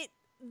then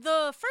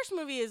the first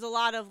movie is a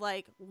lot of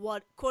like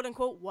what quote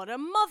unquote what a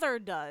mother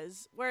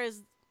does,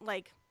 whereas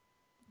like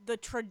the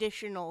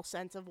traditional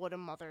sense of what a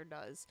mother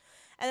does.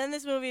 And then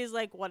this movie is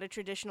like what a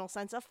traditional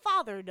sense of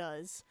father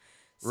does.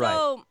 So,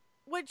 Right.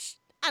 which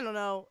I don't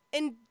know,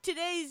 in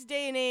today's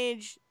day and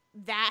age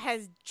that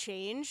has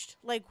changed.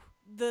 Like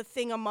the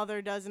thing a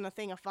mother does and the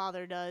thing a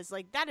father does,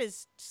 like that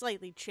is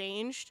slightly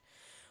changed.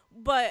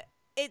 But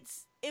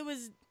it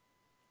was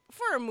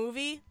for a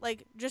movie,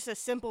 like just a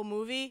simple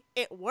movie,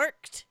 it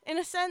worked in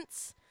a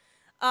sense.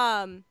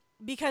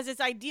 Because it's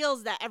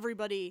ideals that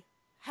everybody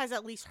has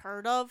at least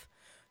heard of.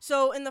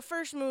 So in the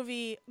first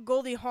movie,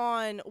 Goldie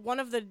Hawn, one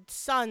of the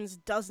sons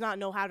does not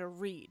know how to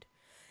read.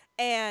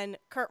 And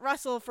Kurt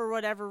Russell, for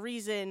whatever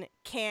reason,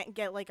 can't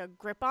get like a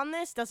grip on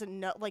this,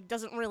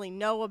 doesn't really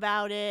know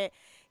about it.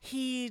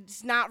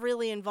 He's not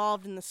really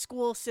involved in the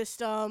school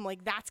system.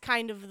 Like that's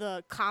kind of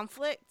the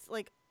conflict.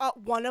 Like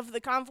one of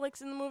the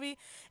conflicts in the movie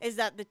is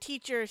that the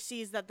teacher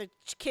sees that the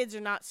kids are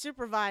not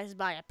supervised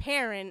by a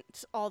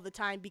parent all the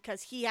time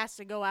because he has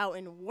to go out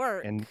and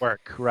work.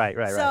 Right.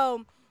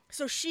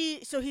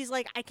 So he's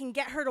like, I can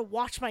get her to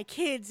watch my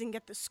kids and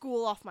get the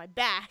school off my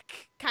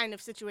back kind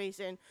of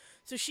situation.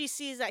 So she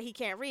sees that he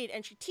can't read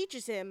and she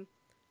teaches him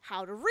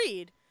how to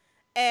read.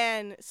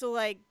 And so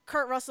like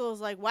Kurt Russell is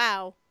like,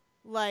 wow,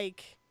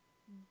 like,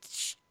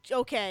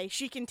 okay,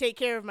 she can take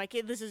care of my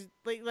kid. This is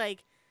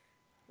like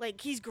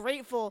he's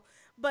grateful.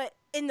 But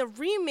in the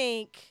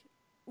remake,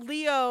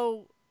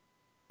 Leo,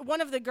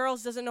 one of the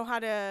girls doesn't know how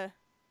to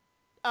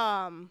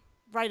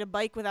ride a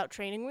bike without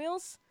training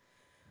wheels.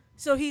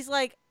 So he's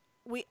like,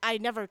 I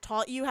never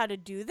taught you how to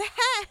do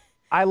that.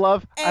 I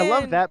love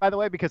that, by the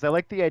way, because I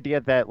like the idea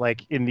that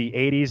like in the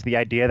 80s, the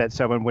idea that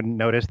someone wouldn't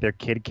notice their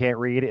kid can't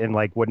read and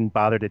like wouldn't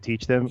bother to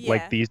teach them, Yeah.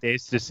 like these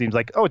days just seems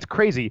like, oh, it's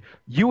crazy.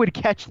 You would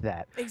catch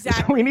that.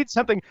 Exactly. So we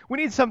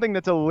need something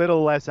that's a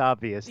little less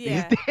obvious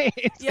Yeah. these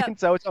days. Yep. And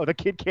so it's, oh, the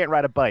kid can't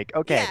ride a bike.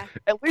 Okay. Yeah.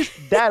 At least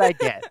that I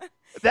get.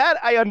 That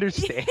I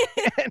understand.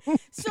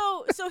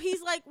 So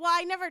he's like, well,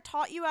 I never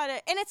taught you how to,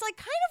 and it's like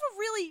kind of a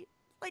really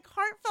like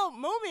heartfelt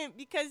moment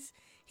because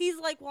he's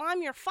like, well,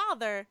 I'm your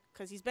father,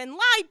 because he's been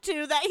lied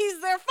to that he's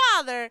their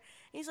father.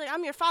 He's like,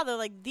 I'm your father.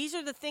 Like, these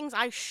are the things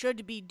I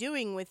should be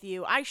doing with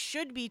you. I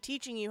should be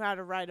teaching you how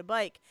to ride a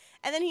bike.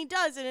 And then he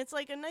does, and it's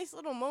like a nice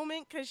little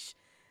moment because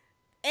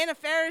Anna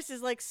Faris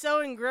is like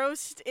so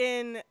engrossed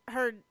in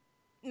her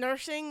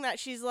nursing that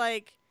she's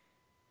like,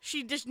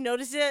 she just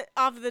noticed it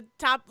off the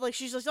top. Like,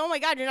 she's like, oh my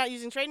God, you're not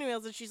using training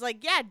wheels. And she's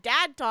like, yeah,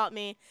 Dad taught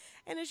me.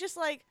 And it's just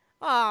like,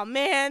 oh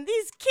man,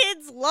 these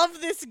kids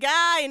love this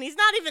guy and he's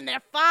not even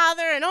their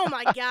father, and oh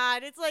my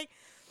God, it's like,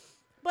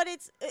 but it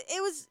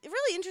was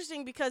really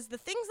interesting because the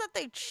things that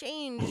they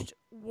changed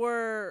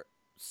were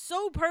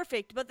so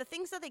perfect, but the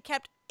things that they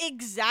kept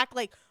exact,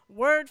 like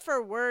word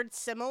for word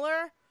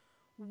similar,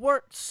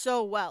 worked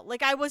so well.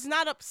 Like I was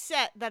not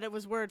upset that it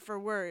was word for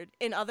word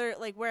in other,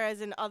 like,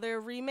 whereas in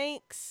other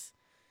remakes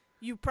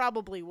you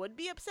probably would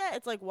be upset.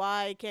 It's like,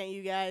 why can't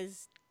you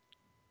guys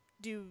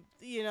do,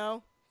 you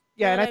know?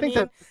 You Yeah, know and what I I think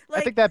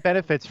mean? that Like,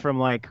 benefits from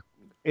like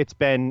it's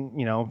been,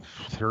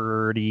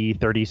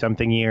 30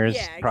 something years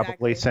yeah,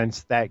 probably exactly.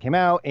 since that came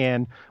out.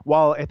 And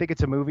while I think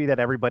it's a movie that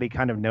everybody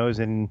kind of knows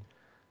in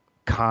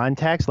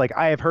context, like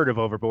I have heard of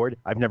Overboard.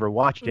 I've never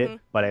watched it, Hmm.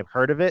 but I've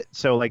heard of it.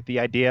 So like the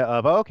idea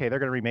of, oh, okay, they're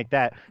going to remake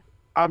that.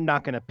 I'm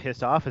not going to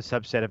piss off a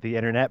subset of the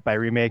internet by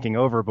remaking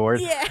Overboard.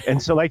 Yeah.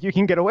 And so like you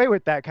can get away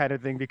with that kind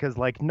of thing because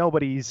like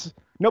nobody's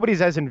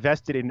as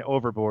invested in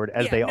Overboard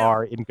as Yeah. they No.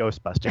 are in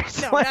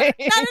Ghostbusters. No. Not Like,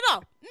 at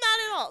all. Not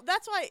at all.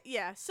 That's why.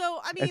 Yeah.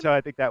 So I and mean, so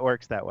I think that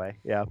works that way.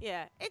 Yeah.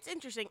 yeah, it's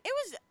interesting.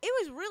 It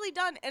was really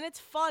done, and it's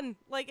fun.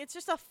 Like it's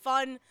just a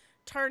fun,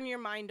 turn your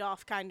mind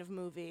off kind of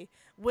movie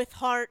with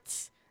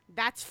heart.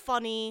 That's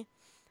funny,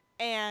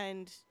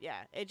 and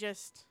it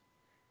just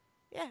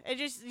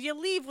you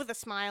leave with a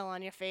smile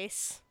on your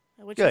face,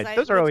 which is Good. I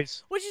Those are which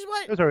always which is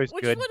what those are always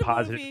which is good, what a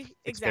positive movie exactly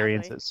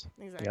experiences.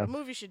 exactly Yeah. a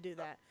movie should do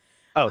that.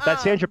 Oh, that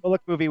Sandra Um.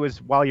 Bullock movie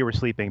was while you were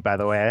sleeping, by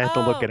the way. I had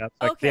to look it Oh. up.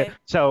 Okay.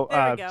 So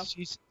There we go.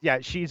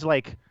 she's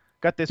like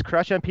got this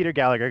crush on Peter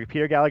Gallagher.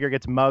 Peter Gallagher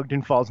gets mugged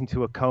and falls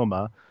into a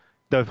coma.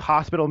 The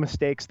hospital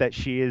mistakes that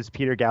she is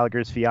Peter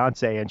Gallagher's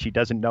fiance, and she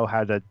doesn't know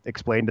how to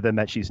explain to them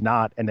that she's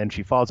not. And then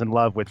she falls in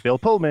love with Bill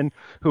Pullman,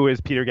 who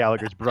is Peter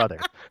Gallagher's brother.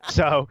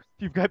 So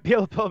you've got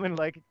Bill Pullman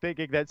like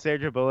thinking that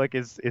Sandra Bullock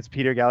is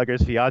Peter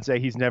Gallagher's fiance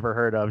he's never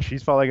heard of.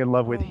 She's falling in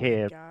love with Oh my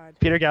him. God.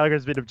 Peter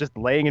Gallagher's been just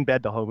ing in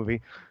bed the whole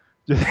movie.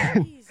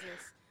 Jesus.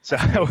 So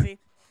That's crazy.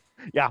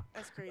 yeah.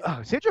 That's crazy.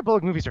 Oh, Sandra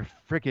Bullock movies are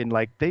freaking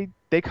like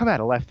they come out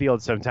of left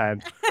field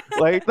sometimes.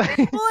 like, Well, like,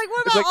 what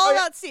it's about like, All oh, yeah.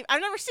 About Steve?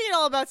 I've never seen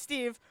All About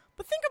Steve,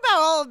 but think about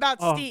All About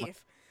Oh, my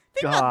Steve.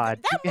 Think about God,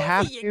 that do you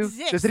have movie to?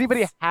 exists. Does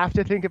anybody have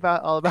to think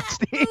about All About That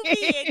Steve?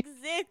 movie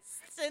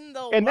exists in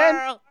the And then-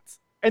 world.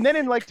 And then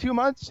in like 2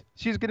 months,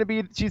 she's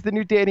the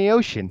new Danny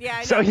Ocean. Yeah,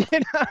 I So know. you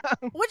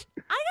know, Which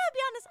I gotta be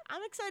honest,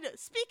 I'm excited.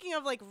 Speaking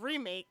of like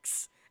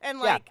remakes and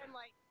Yeah.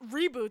 like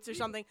reboots or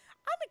something,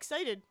 I'm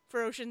excited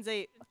for Ocean's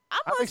 8. I'm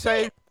I'm gonna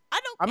say excited. it. I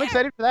don't I'm care.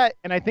 excited for that,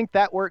 and I think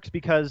that works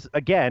because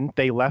again,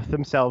 they left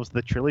themselves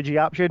the trilogy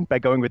option by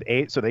going with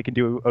 8, so they can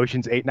do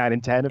Oceans 8, 9,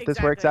 and 10 if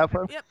this works out for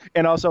them. Yep.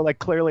 And also, like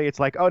clearly, it's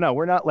like, oh no,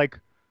 we're not like.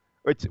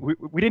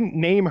 We didn't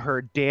name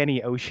her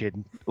Danny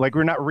Ocean. Like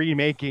we're not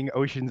remaking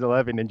Ocean's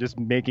 11 and just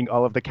making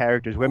all of the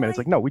characters women. Well, It's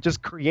like no, we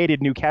just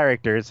created new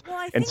characters Well,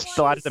 I and think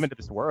slotted them she's- into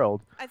this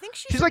world. I think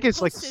she's She's like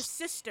his, like, his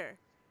sister.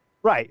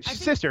 Right, I she's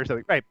think- sister or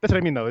something. Right, that's what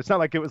I mean though. It's not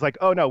like it was like,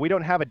 oh no, we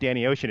don't have a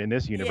Danny Ocean in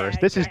this universe.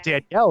 Yeah, This exactly.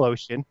 is Danielle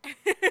Ocean.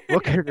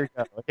 Look at her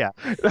go. Yeah.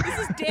 This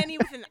is Danny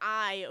with an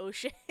I,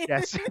 Ocean.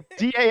 Yes.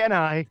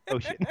 DANI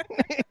Ocean.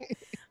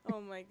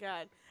 Oh my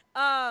god.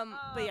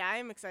 But yeah, I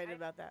am excited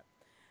about that.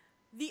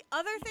 The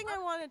other thing I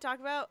want to talk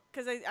about,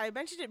 because I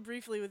mentioned it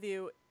briefly with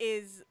you,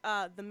 is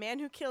The Man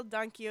Who Killed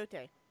Don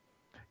Quixote.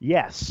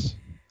 Yes.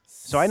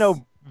 So I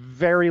know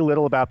very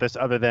little about this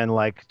other than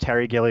like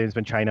Terry Gilliam's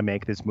been trying to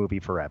make this movie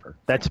forever.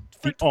 That's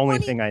For the only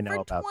 20 thing I know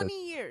for about 20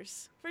 this.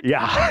 years. For 20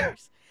 Yeah.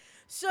 years.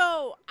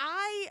 So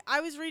I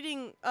was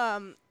reading.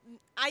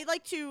 I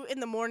like to in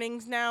the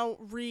mornings now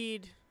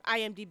read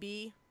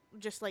IMDb,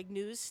 just like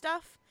news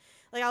stuff.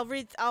 Like I'll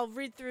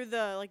read through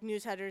the like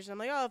news headers. And I'm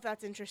like, oh, if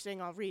that's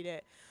interesting, I'll read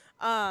it.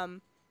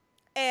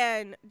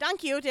 And Don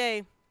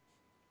Quixote,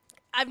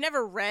 I've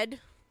never read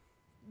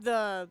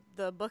the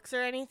books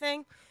or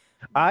anything.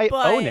 I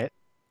But- own it,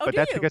 Oh, but do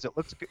that's you? because it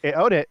looks. I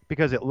own it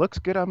because it looks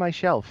good on my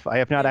shelf. I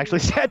have not There you actually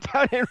go. sat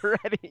down and read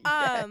it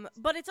yet.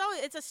 But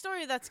it's a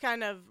story that's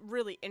kind of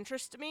really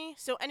interests me.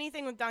 So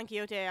anything with Don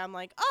Quixote, I'm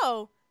like,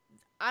 oh,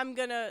 I'm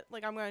gonna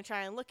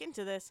try and look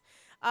into this.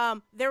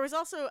 There was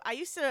also I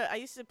used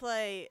to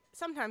play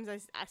sometimes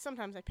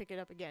I pick it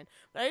up again,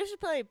 but I used to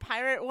play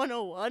Pirate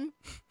 101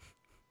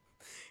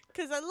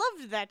 because I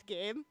loved that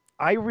game.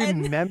 I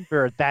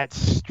remember that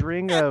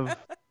string of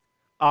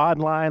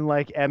online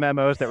like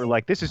MMOs that were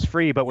like, this is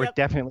free, but we're Yep.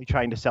 definitely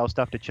trying to sell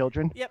stuff to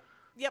children. Yep.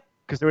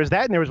 Because there was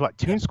that, and there was what,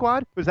 Toon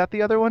Squad? Was that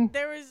the other one?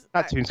 There was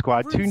Not Toon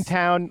Squad, Roots-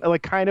 Toontown,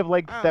 like kind of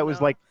like I don't that was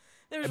know. like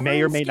there was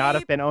may or may not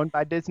have RuneScape. been owned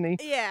by Disney.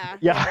 Yeah.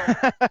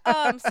 Yeah.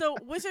 So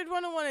Wizard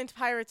 101 and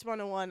Pirates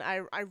 101,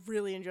 I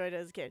really enjoyed it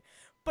as a kid.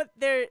 But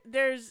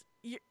there's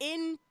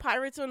in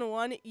Pirates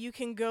 101, you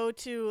can go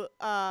to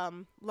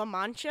La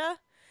Mancha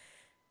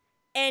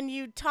and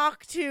you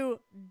talk to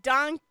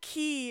Don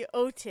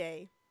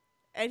Quixote,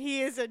 and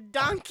he is a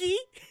donkey.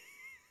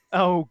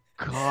 Oh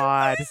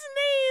God. His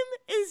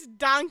name is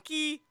Don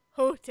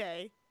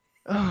Quixote.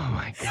 Oh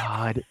my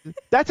God.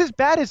 That's as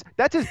bad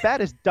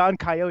as Don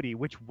Coyote,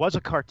 which was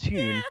a cartoon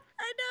Yeah,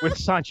 I know. with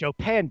Sancho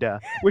Panda,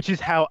 which is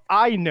how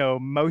I know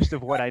most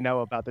of what I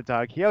know about the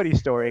Don Quixote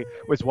story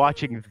was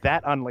watching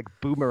that on like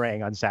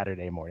Boomerang on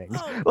Saturday mornings.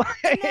 Oh,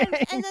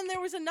 and then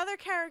there was another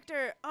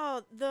character.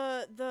 Oh,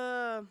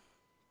 the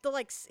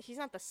like he's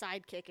not the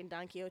sidekick in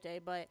Don Quixote,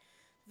 but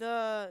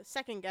the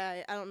second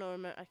guy. I don't know.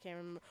 I can't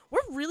remember. We're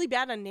really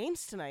bad on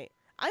names tonight.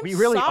 I'm We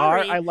really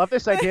sorry. are. I love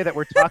this idea that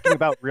we're talking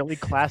about really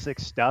classic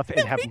stuff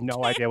and have We no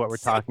can't idea what we're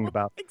say talking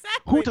about.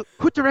 Exactly.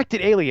 Who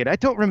directed Alien? I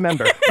don't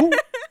remember.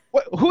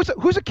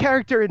 Who's a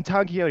character in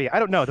Don Quixote? I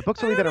don't know. The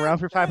book's I only don't been know. around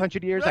for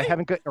 500 years. I Right?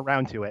 haven't gotten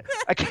around to it.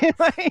 I can't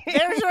like.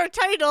 There's our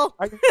title.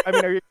 I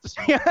mean, are you?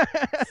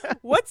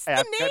 What's I the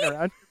haven't gotten name?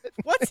 around to it.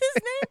 What's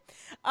his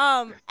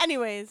name?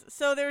 Anyways,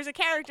 so there was a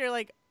character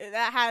like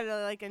that had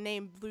like a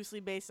name loosely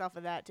based off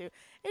of that too.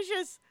 It's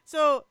just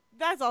so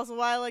that's also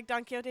why I like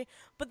Don Quixote.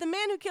 But the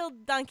man who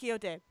killed Don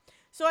Quixote.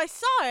 So I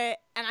saw it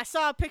and I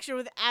saw a picture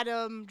with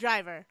Adam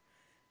Driver.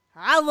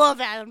 I love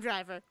Adam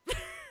Driver.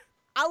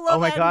 I Oh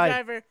love my Adam God.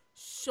 Driver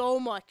so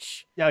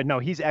much. Yeah, no,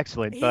 he's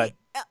excellent. He, But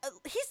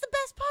he's the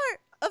best part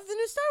of the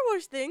new Star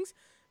Wars things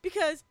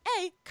because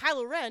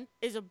Kylo Ren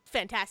is a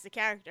fantastic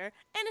character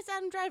and it's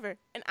Adam Driver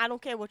and I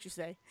don't care what you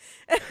say.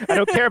 I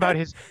don't care about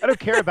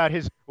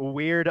his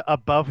weird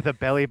above the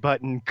belly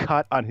button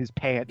cut on his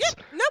pants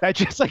Nope. that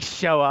just like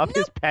show off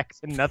his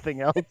pecs and nothing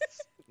else.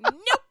 Nope.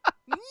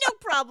 No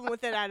problem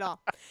with it at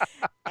all.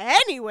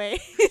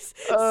 Anyways,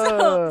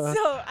 Uh.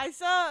 so I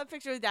saw a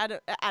picture of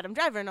Adam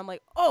Driver and I'm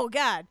like, oh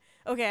God,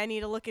 okay, I need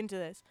to look into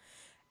this.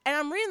 And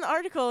I'm reading the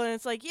article and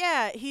it's like,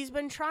 yeah, he's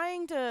been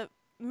trying to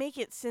make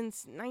it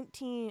since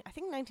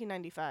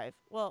 1995.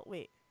 Well,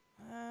 wait,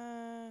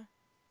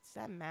 does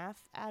that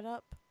math add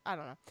up? I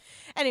don't know.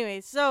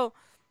 Anyways, so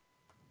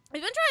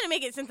he's been trying to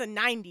make it since the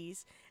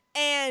 90s,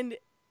 and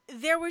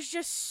there was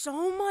just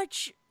so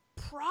much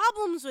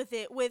problems with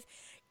it, with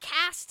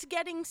cast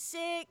getting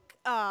sick,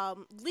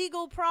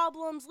 legal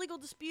problems, legal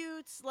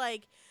disputes,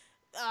 like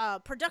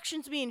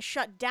productions being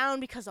shut down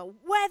because of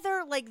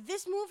weather. Like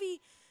this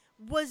movie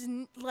was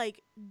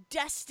like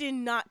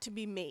destined not to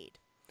be made,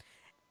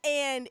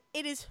 and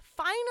it is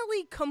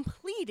finally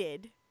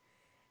completed.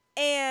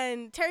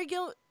 And Terry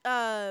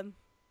Gilliam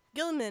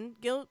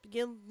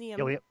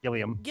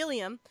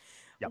Gilliam.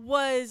 Yep.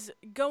 was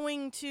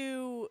going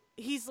to.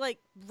 He's like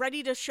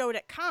ready to show it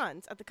at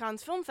Cannes, at the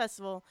Cannes Film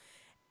Festival.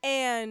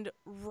 And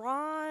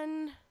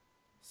Ron,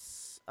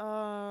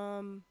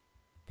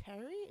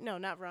 Perry? No,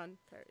 not Ron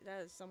Perry.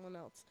 That is someone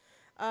else.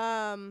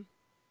 I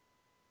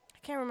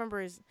can't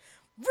remember his.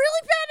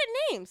 Really bad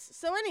at names.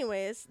 So,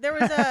 anyways, there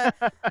was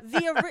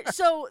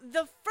so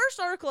the first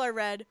article I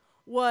read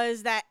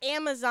was that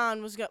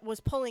Amazon was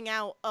pulling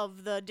out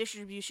of the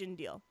distribution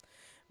deal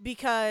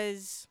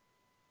because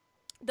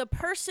the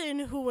person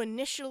who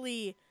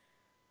initially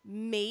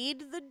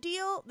made the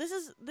deal. This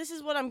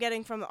is what I'm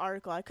getting from the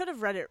article. I could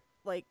have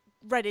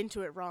read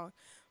into it wrong.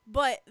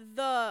 But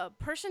the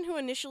person who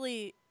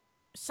initially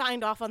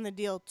signed off on the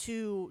deal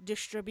to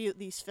distribute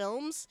these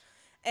films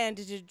and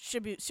to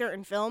distribute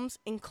certain films,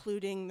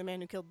 including The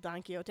Man Who Killed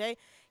Don Quixote,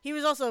 he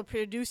was also a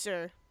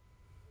producer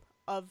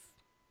of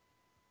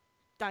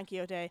Don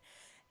Quixote.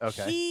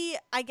 Okay. He,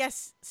 I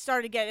guess,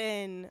 started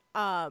getting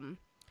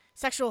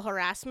sexual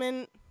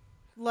harassment.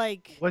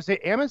 Like, Was it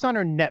Amazon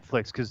or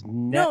Netflix? Because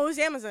no, it was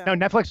Amazon. No,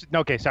 Netflix.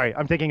 Okay, sorry.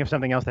 I'm thinking of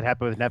something else that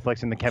happened with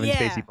Netflix and the Kevin Yeah.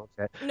 Spacey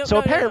bullshit. No, So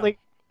no. apparently,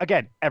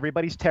 again,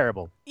 everybody's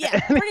terrible.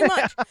 Yeah, pretty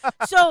much.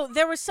 So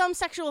there was some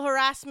sexual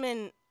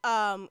harassment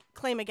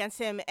claim against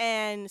him,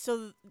 and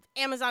so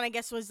Amazon, I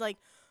guess, was like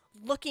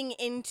looking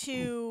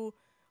into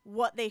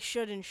what they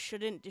should and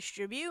shouldn't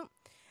distribute.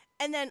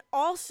 And then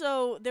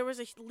also there was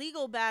a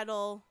legal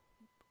battle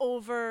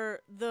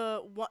over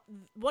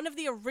one of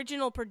the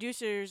original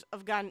producers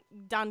of Don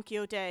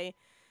Quixote,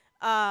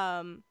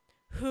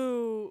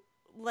 who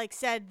like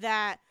said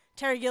that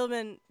Terry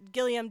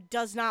Gilliam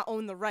does not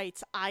own the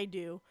rights. I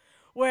do.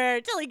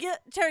 Where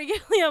Terry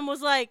Gilliam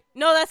was like,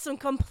 no, that's some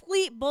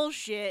complete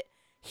bullshit.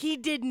 He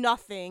did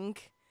nothing.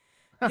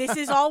 This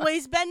has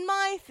always been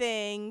my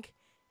thing,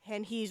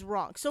 and he's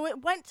wrong. So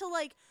it went to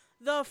like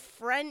the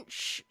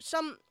French,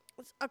 some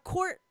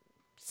court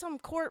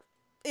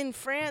in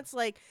France.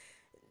 Like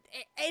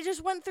it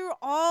just went through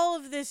all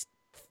of this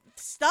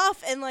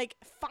stuff, and like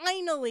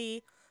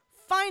finally,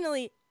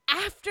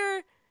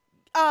 after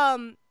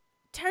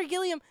Terry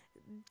Gilliam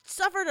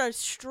suffered a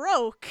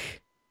stroke,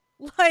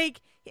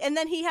 like. And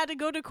then he had to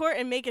go to court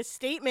and make a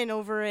statement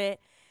over it.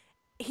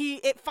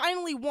 It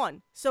finally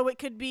won, so it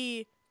could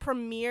be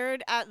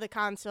premiered at the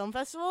Cannes Film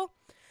Festival,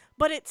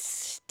 but it's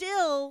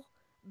still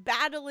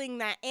battling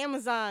that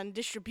Amazon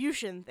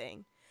distribution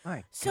thing.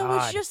 My So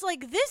God. it's just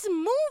like this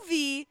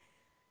movie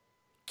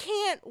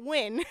can't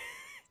win.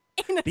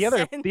 In a The other-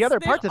 sense. the other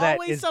part There's to that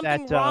always is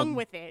something that, wrong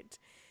with it.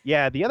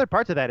 Yeah, the other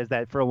part to that is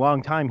that for a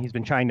long time he's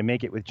been trying to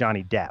make it with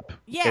Johnny Depp.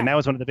 Yeah. And that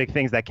was one of the big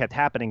things that kept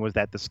happening was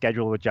that the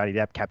schedule with Johnny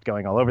Depp kept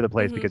going all over the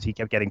place Mhm. because he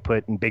kept getting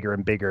put in bigger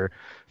and bigger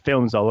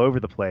films all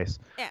over the place.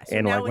 Yeah. So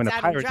And now like when it's the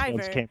Adam Pirates films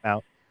Driver. came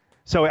out.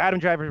 So Adam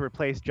Driver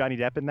replaced Johnny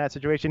Depp in that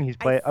situation. He's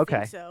I played think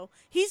okay. so.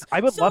 He's. I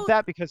would so, love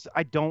that because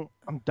I'm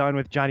done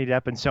with Johnny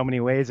Depp in so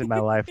many ways in my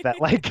life that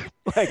like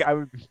I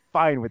would be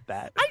fine with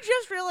that. I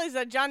just realized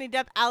that Johnny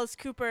Depp, Alice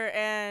Cooper,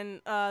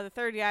 and the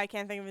third guy, I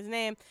can't think of his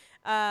name.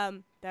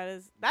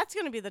 That's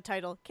gonna be the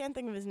title. Can't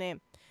think of his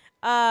name.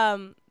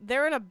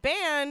 They're in a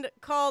band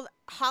called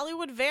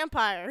Hollywood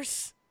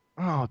Vampires.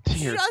 Oh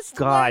dear Just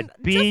God! learned-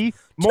 Be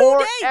just more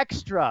today.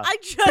 extra. I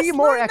just Be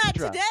more learned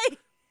extra. that today.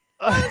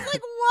 I was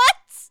like, what?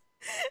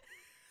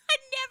 I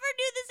never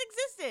knew this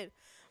existed.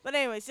 But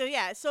anyway, so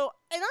yeah, and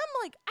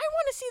I'm like, I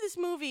want to see this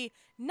movie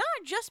not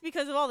just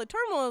because of all the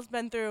turmoil it's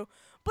been through,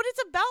 but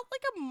it's about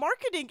like a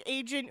marketing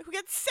agent who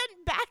gets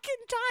sent back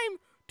in time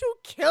to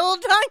kill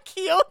Don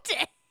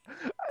Quixote.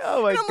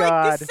 Oh my And I'm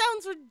God. like, this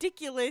sounds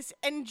ridiculous,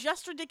 and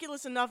just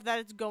ridiculous enough that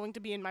it's going to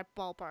be in my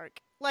ballpark.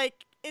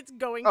 Like, it's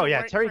going Oh to yeah,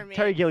 work Terry for me.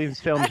 Terry Gilliam's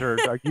films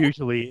are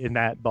usually in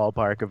that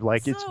ballpark of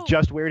like it's So,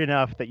 just weird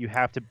enough that you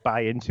have to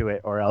buy into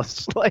it or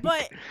else like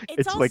but it's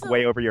it's like also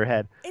way over your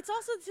head. it's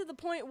also to the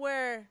point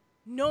where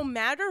no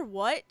matter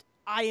what,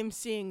 I am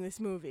seeing this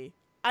movie.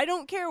 I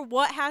don't care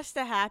what has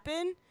to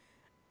happen.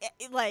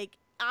 Like,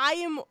 I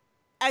am,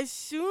 as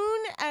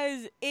soon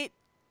as it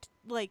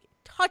like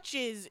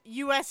touches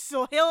U.S.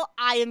 soil,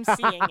 I am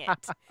seeing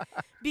it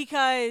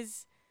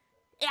because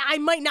I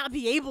might not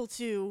be able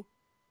to.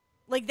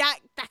 Like that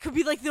could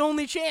be like the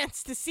only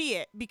chance to see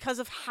it because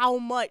of how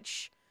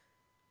much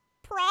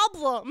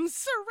problems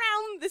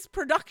surround this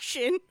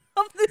production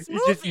of this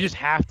movie. You just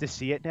have to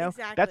see it now.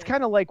 Exactly. That's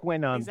kind of like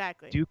when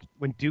Exactly. Duke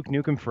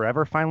Nukem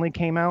Forever finally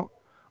came out,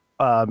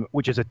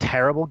 which is a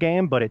terrible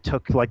game, but it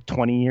took like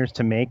 20 years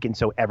to make, and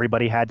so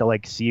everybody had to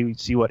like see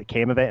what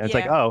came of it. And it's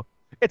like, Yeah. oh,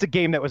 it's a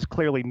game that was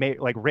clearly made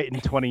like written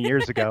 20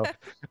 years ago.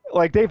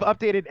 Like they've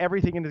updated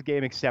everything in this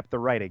game except the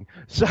writing.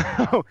 So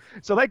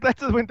like that's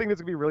the one thing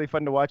that's gonna be really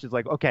fun to watch is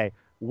like, okay,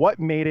 what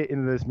made it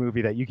into this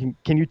movie that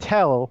can you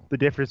tell the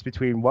difference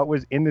between what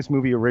was in this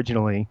movie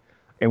originally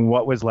and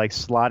what was like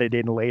slotted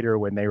in later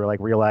when they were like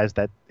realized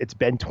that it's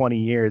been 20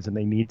 years and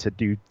they need to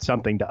do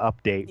something to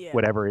update Yeah.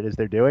 whatever it is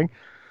they're doing.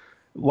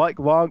 Like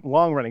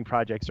long running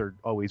projects are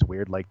always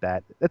weird like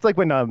that. It's like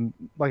when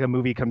like a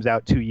movie comes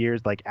out 2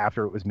 years like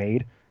after it was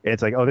made. And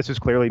it's like, oh, this was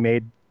clearly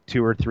made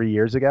 2 or 3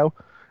 years ago.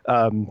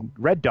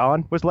 Red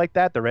Dawn was like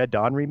that. The Red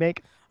Dawn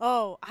remake.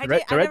 Oh, I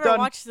Red never Dawn-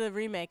 watched the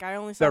remake. I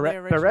only saw the Red-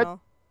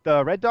 original.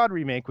 The Red Dawn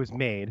remake was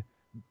made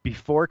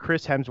before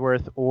Chris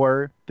Hemsworth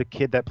or the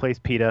kid that plays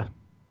PETA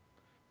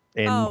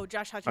in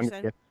Josh Hunger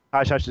Hutcherson. Games.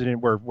 Hutcherson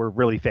were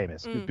really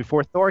famous. It was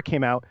before Thor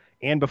came out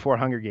and before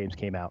Hunger Games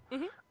came out.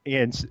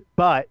 Mhm.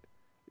 But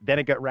then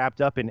it got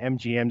wrapped up in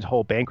MGM's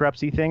whole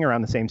bankruptcy thing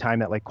around the same time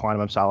that like Quantum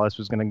of Solace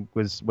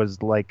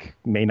was like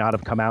may not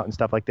have come out and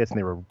stuff like this, and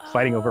they were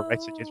fighting over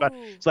rights to James Bond.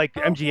 It's like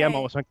MGM Okay.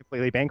 almost went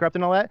completely bankrupt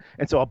and all that,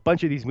 and so a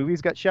bunch of these movies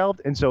got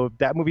shelved, and so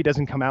that movie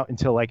doesn't come out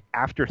until like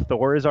after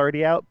Thor is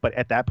already out. But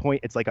at that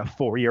point, it's like a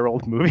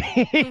 4-year-old movie.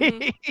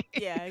 Mhm.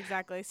 Yeah,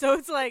 exactly. So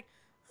it's like,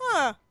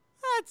 huh,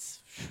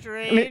 that's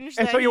strange.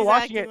 and that so you're he's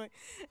watching acting it- like-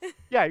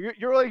 Yeah,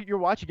 you're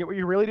watching it. What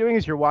you're really doing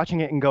is you're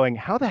watching it and going,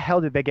 how the hell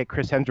did they get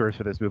Chris Hemsworth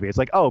for this movie? It's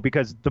like, oh,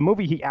 because the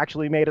movie he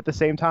actually made at the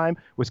same time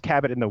was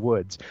Cabin in the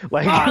Woods.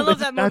 Like, Oh, I love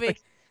it's that not movie.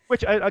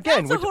 which again,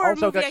 That's a which horror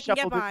also movie got I can get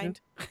shuffled,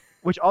 behind.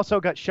 which also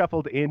got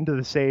shuffled into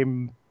the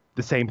same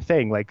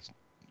thing. Like,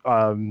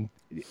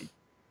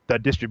 the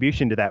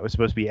distribution to that was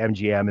supposed to be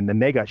MGM, and then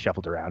they got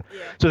shuffled around. Yeah.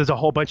 So there's a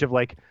whole bunch of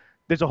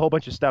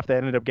stuff that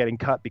ended up getting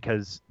cut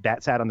because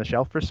that sat on the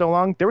shelf for so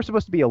long. There was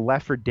supposed to be a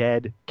Left 4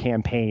 Dead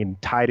campaign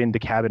tied into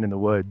Cabin in the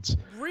Woods,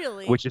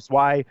 Really? which is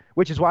why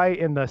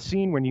in the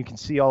scene when you can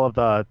see all of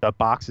the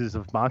boxes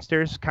of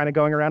monsters kind of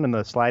going around in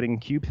the sliding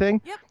cube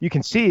thing, Yep. you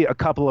can see a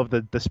couple of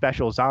the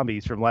special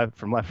zombies from Left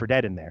 4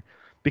 Dead in there.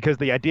 Because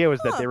the idea was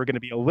that Huh. they were going to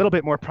be a little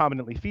bit more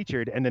prominently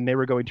featured, and then they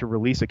were going to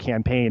release a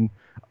campaign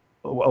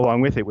along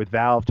with it with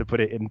Valve to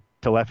put it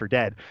into Left 4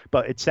 Dead.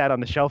 But it sat on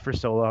the shelf for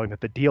so long that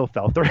the deal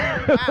fell through.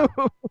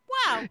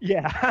 Wow.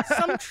 Yeah.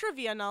 Some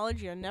trivia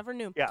knowledge you never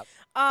knew. Yeah.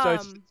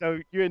 Um, So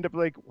you end up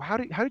like, how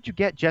did you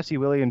get Jesse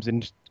Williams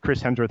and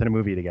Chris Hemsworth in a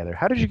movie together?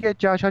 How did you get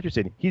Josh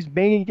Hutcherson? He's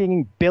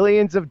making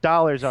billions of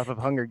dollars off of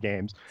Hunger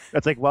Games.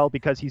 That's like, well,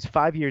 because he's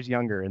 5 years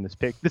younger in this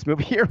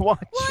movie you're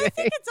watching. well, I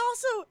think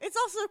it's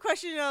also a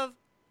question of,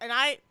 and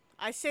I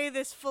say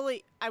this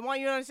fully. I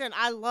want you to understand.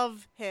 I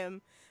love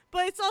him,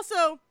 but it's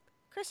also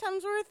Chris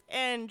Hemsworth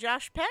and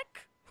Josh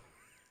Peck.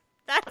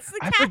 That's the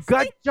I casting.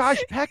 forgot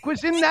Josh Peck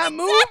was in that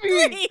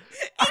movie.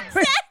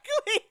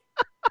 Exactly.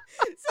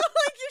 So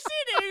like you're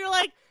seeing it, and you're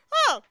like,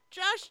 oh,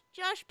 Josh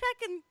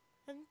Peck and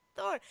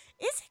Thor.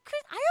 Is it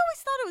Chris? I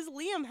always thought it was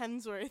Liam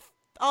Hemsworth.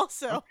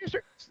 Also, I'm pretty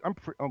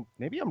sure,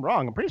 maybe I'm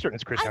wrong. I'm pretty certain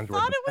it's Chris I Hemsworth.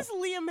 thought it was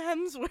Liam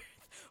Hemsworth,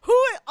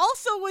 who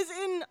also was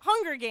in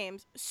Hunger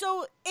Games.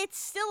 So it's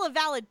still a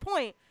valid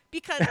point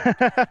because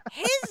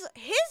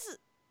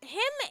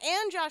him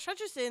and Josh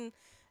Hutcherson,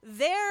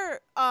 their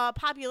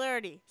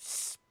popularity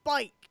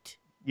spiked.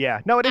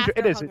 Yeah, no, it is. After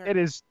It is. Hunger. It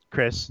is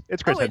Chris.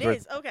 It's Chris Oh, it Hemsworth.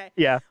 is. Okay.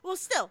 Yeah, Well,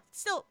 still,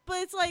 but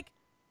it's like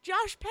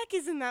Josh Peck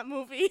is in that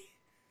movie.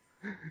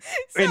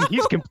 and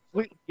he's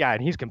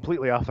So-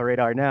 completely off the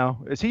radar now.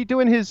 Is he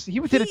doing his? He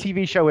did a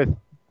TV show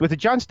with it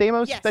John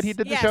Stamos Yes. that he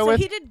did the yeah, show so with.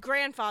 he did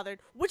Grandfathered,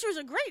 which was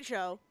a great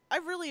show. I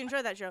really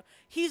enjoyed that show.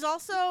 He's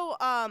also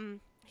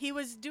he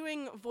was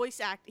doing voice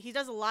act. He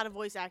does a lot of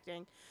voice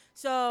acting.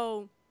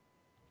 So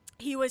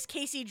he was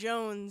Casey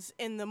Jones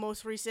in the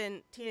most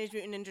recent Teenage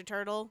Mutant Ninja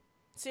Turtle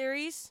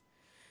series.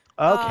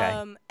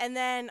 Okay. And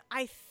then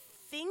I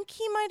think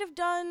he might have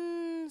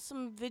done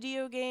some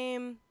video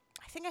game.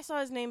 I think I saw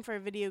his name for a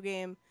video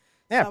game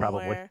Yeah,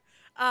 somewhere.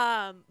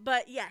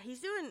 But yeah, he's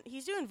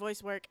doing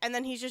voice work, and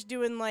then he's just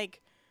doing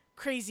like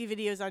crazy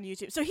videos on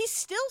YouTube. So he's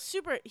still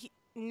super.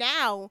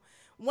 Now,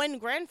 when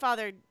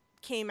Grandfather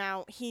came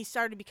out, he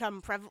started to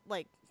become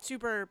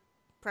super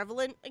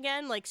prevalent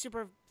again, like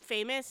super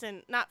famous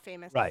and not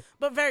famous, Right.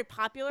 but very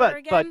popular But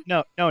again.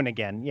 no, known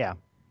again. Yeah.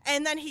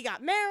 And then he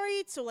got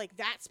married, so like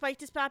that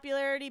spiked his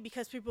popularity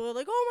because people were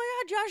like, "Oh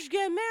my God, Josh is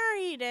getting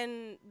married!"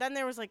 And then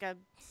there was like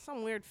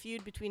some weird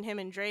feud between him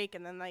and Drake,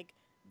 and then like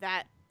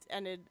that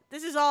ended.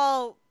 This is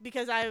all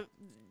because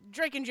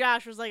Drake and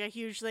Josh was like a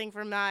huge thing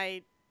for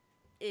my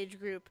age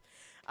group,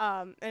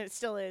 and it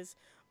still is.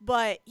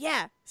 But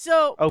yeah,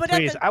 so Oh, but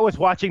please! I was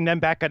watching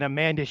them back on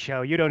Amanda's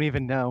show. You don't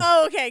even know.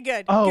 Oh, okay,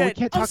 good. Oh, good. we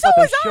can't talk so about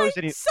those was shows I.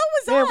 anymore. So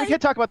was Man, I. we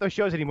can't talk about those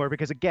shows anymore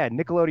because again,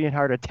 Nickelodeon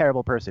hired a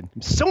terrible person.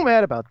 I'm so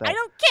mad about that. I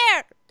don't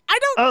care. I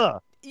don't.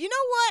 Ugh. You know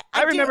what?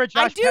 I remember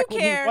Josh do Peck care.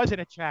 when he wasn't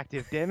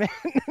attractive. Damn it.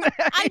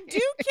 I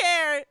do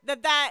care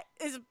that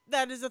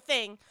is a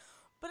thing,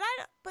 but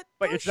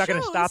But it's not going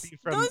to stop you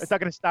from. It's not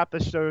going to stop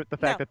the show. The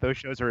fact that those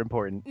shows are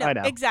important. No, I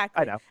know.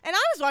 exactly. I know. And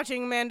I was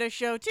watching Amanda's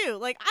show too.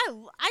 Like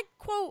I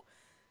quote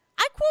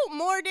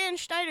more Dan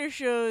Schneider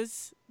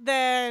shows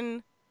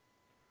than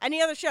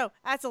any other show.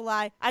 That's a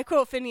lie. I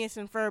quote Phineas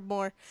and Ferb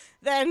more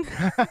than.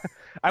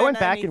 I went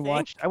back and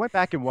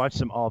watched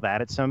some All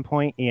That at some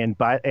point, and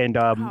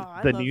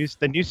the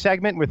news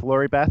segment with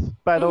Lori Beth,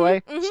 by the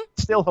way,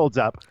 still holds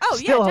up. Oh,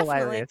 still yeah,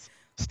 hilarious. Definitely.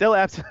 Still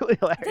absolutely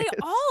hilarious. They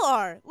all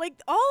are.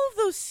 Like all of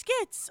those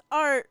skits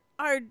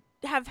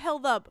have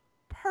held up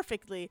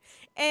perfectly,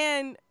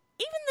 and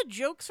even the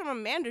jokes from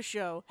Amanda's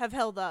show have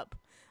held up.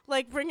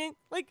 Like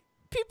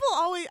people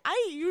always,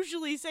 I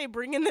usually say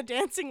bring in the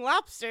dancing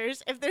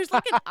lobsters if there's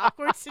like an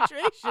awkward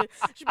situation.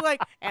 She'd be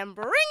like, and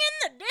bring in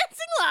the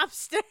dancing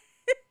lobsters.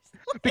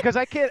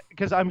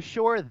 because I'm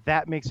sure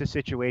that makes a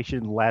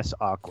situation less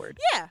awkward.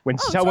 Yeah. When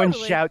someone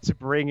totally. shouts,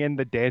 bring in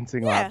the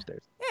dancing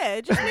lobsters. Yeah,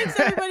 it just makes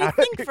everybody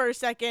think for a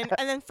second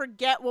and then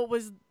forget what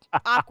was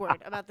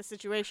awkward about the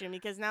situation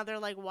because now they're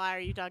like, why are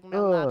you talking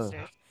about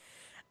lobsters?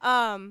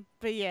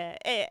 But yeah.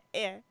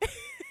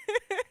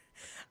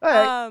 All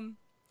right.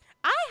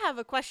 I have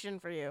a question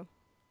for you.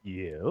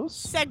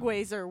 Yes.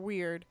 Segways are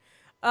weird.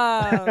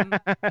 I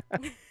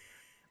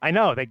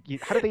know.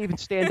 How do they even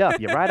stand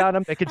up? You ride on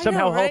them. They can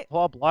somehow hold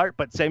Paul Blart,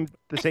 but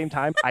the same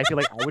time, I feel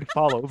like I would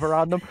fall over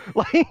on them.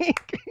 Like.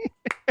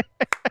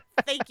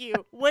 Thank you.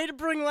 Way to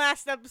bring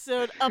last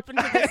episode up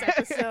into this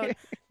episode.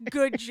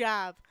 Good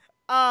job.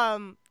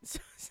 So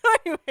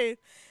anyway,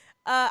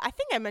 I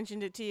think I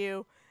mentioned it to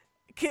you,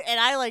 and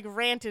I like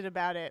ranted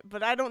about it,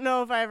 but I don't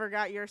know if I ever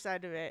got your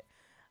side of it.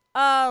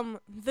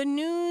 The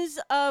news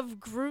of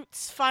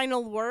Groot's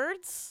final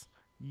words.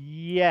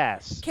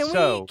 Yes. Can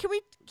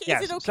we?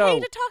 Is it okay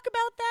to talk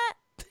about that?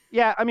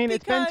 Yeah, I mean,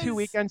 it's been 2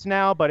 weekends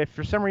now, but if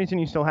for some reason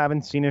you still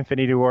haven't seen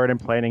Infinity War and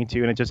planning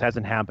to, and it just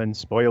hasn't happened,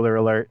 spoiler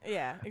alert.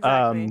 Yeah,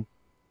 exactly.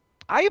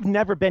 I have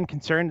never been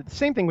concerned. The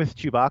same thing with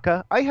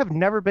Chewbacca. I have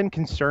never been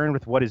concerned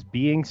with what is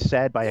being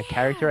said by a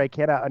character I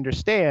cannot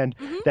understand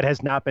that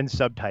has not been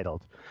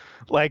subtitled.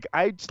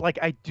 I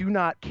do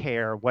not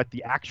care what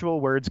the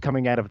actual words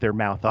coming out of their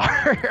mouth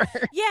are.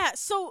 Yeah,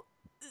 so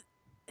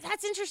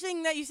that's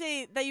interesting that you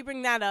say that you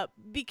bring that up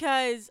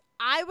because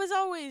I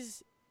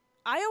always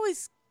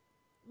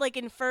like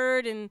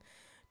inferred and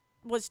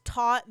was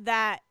taught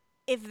that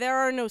if there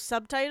are no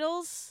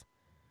subtitles,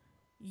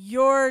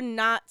 you're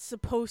not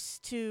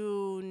supposed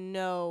to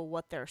know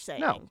what they're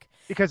saying. No,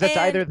 because it's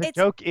either the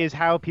joke is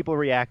how people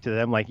react to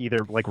them, like either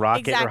like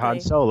Rocket or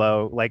Han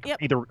Solo,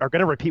 either are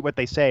going to repeat what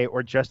they say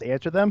or just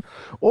answer them,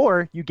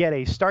 or you get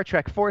a Star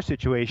Trek 4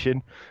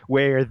 situation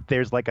where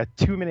there's like a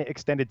 2-minute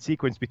extended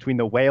sequence between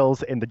the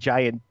whales and the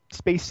giant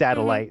space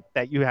satellite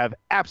that you have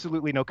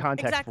absolutely no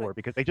context for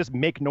because they just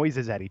make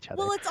noises at each other.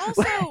 Well,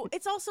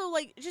 it's also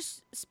like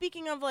just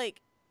speaking of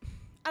like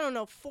I don't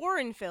know,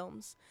 foreign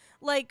films.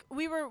 Like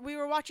we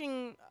were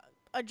watching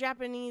a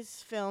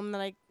Japanese film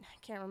that I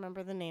can't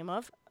remember the name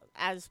of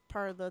as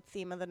part of the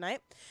theme of the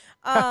night.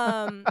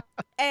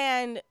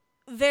 And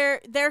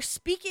they're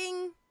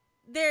speaking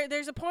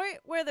there's a point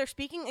where they're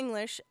speaking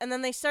English and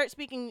then they start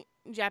speaking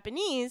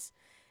Japanese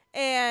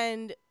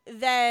and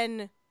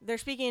then they're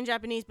speaking in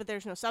Japanese but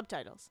there's no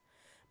subtitles.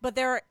 But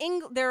there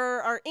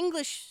are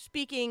English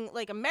speaking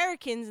like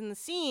Americans in the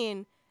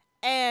scene.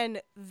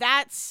 And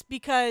that's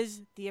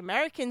because the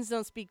Americans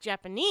don't speak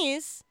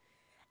Japanese,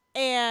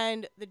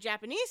 and the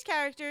Japanese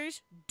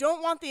characters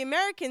don't want the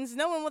Americans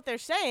knowing what they're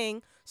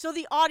saying, so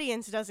the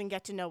audience doesn't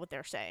get to know what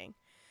they're saying.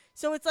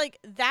 So it's like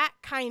that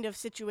kind of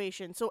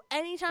situation. So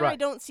anytime I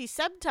don't see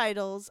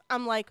subtitles,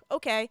 I'm like,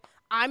 okay,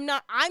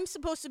 I'm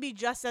supposed to be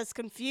just as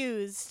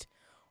confused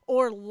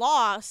or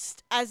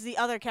lost as the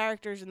other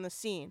characters in the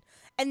scene.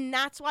 And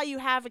that's why you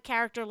have a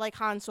character like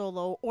Han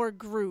Solo or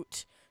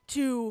Groot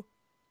to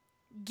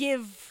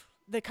give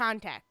the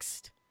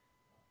context.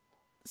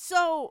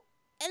 So,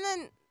 and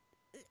then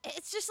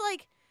it's just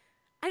like,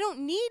 I don't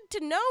need to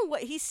know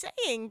what he's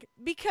saying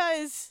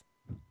because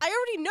I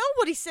already know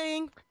what he's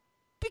saying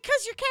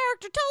because your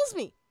character tells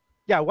me.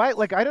 Yeah, why?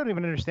 Like, I don't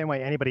even understand why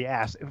anybody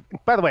asked.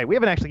 By the way, we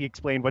haven't actually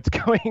explained what's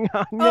going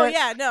on Oh yet.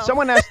 yeah, no.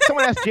 Someone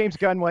asked James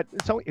Gunn what.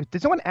 So did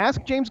someone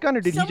ask James Gunn,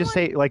 or did he just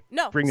Someone say like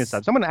no. bring this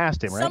up? Someone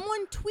asked him, right?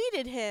 Someone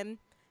tweeted him,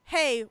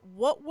 "Hey,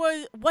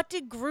 what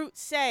did Groot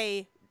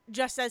say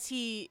just as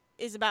he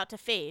is about to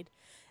fade?"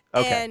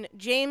 Okay. And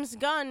James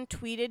Gunn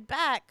tweeted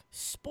back,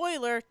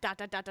 "Spoiler, dot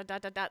dot dot dot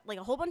dot dot dot," like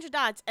a whole bunch of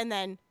dots, and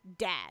then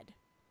dad.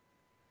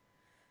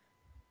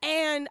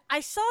 And I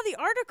saw the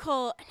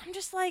article, and I'm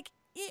just like,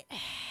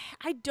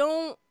 I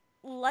don't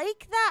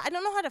like that. I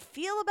don't know how to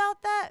feel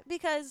about that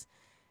because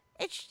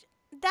it's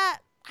that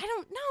I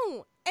don't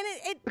know. And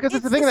Because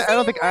it's the thing that I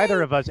don't think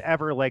either of us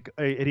ever like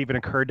it even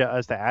occurred to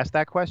us to ask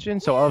that question.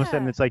 So all of a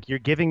sudden it's like you're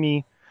giving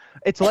me.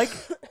 It's like.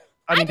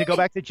 I mean, to go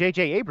back to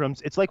J.J.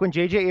 Abrams, it's like when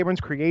J.J.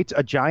 Abrams creates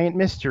a giant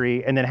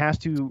mystery and then has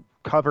to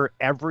cover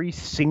every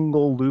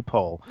single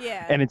loophole.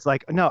 Yeah. And it's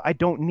like, no, I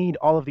don't need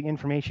all of the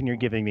information you're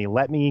giving me.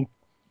 Let me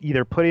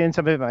either put in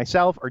some of it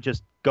myself or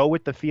just go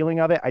with the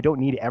feeling of it. I don't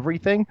need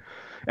everything.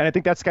 And I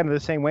think that's kind of the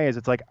same way as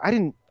it's like, I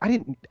didn't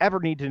ever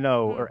need to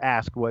know or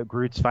ask what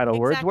Groot's final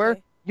words were.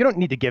 You don't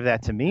need to give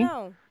that to me.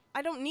 No,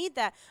 I don't need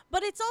that.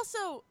 But it's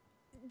also,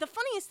 the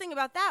funniest thing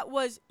about that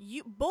was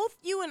both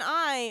you and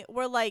I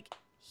were like,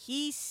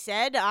 he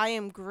said I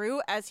am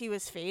Groot as he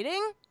was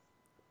fading.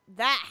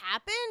 That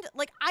happened?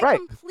 Like, I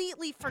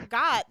completely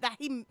forgot that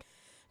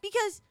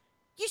because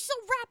you're so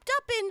wrapped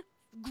up in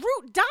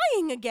Groot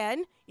dying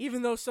again,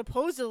 even though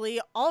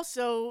supposedly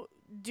also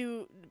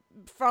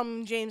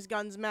from James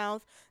Gunn's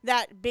mouth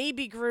that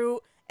baby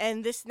Groot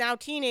and this now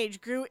teenage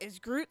Groot is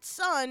Groot's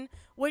son,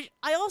 which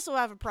I also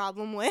have a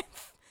problem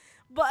with.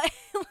 But,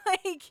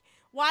 like,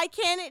 why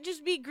can't it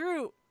just be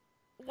Groot?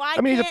 Why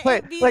can't he's a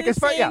plant. It be like, the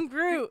same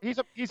Groot?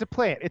 He's a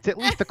plant. It's at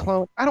least a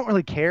clone. I don't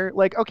really care.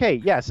 Like, okay,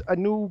 yes, a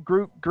new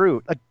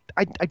Groot. Like,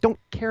 I don't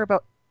care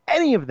about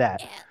any of that.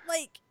 Yeah,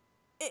 like,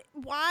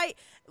 why?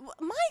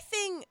 My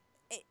thing,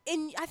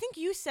 and I think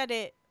you said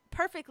it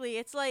perfectly.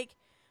 It's like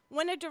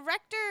when a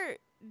director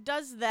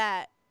does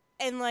that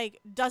and like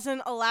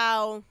doesn't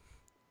allow.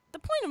 The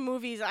point of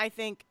movies, I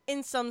think,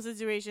 in some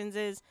situations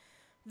is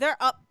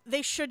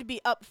they should be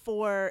up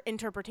for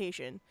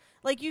interpretation.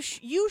 Like,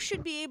 you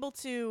should be able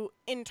to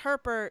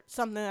interpret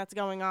something that's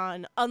going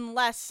on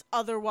unless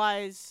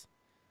otherwise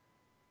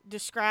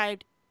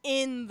described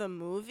in the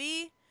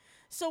movie.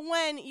 So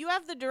when you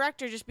have the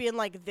director just being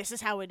like, this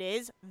is how it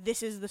is,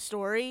 this is the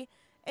story,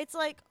 it's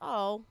like,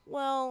 oh,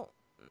 well,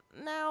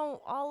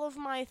 now all of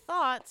my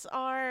thoughts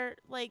are,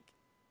 like,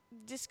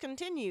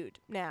 discontinued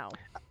now.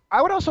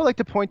 I would also like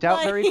to point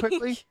out very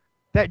quickly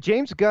that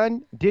James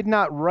Gunn did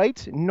not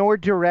write nor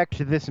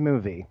direct this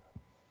movie.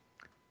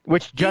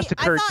 Which just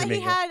occurred to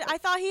me. I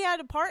thought he had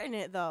a part in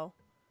it though.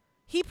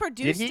 He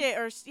produced it,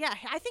 or yeah,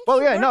 I think.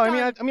 Well, yeah, no, I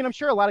mean, I'm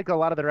sure a lot of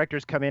the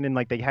directors come in and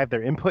like they have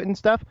their input and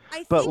stuff.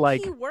 I but think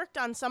like he worked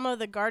on some of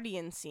the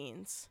Guardian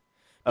scenes.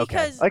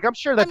 Okay, like I'm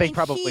sure that they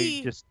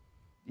probably just,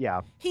 yeah.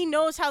 He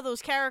knows how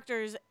those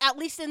characters, at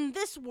least in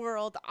this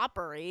world,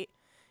 operate.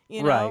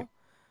 You know, right.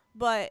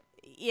 But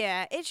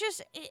yeah, it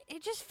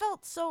just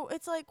felt so.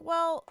 It's like,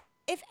 well,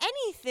 if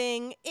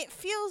anything, it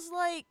feels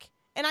like.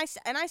 And I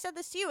said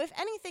this to you, if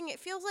anything, it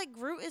feels like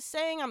Groot is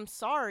saying I'm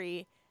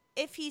sorry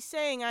if he's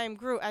saying I am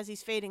Groot as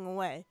he's fading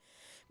away.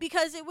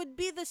 Because it would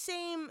be the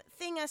same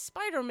thing as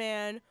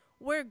Spider-Man,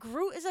 where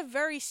Groot is a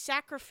very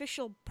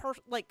sacrificial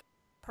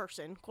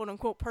person,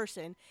 quote-unquote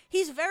person.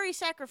 He's very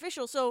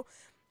sacrificial, so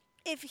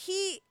if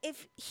he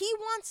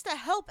wants to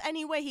help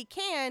any way he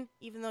can,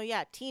 even though,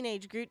 yeah,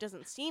 teenage Groot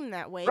doesn't seem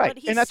that way, right. but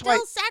he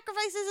still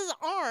sacrifices his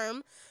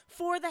arm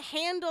for the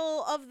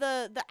handle of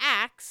the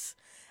axe.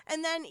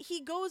 And then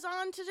he goes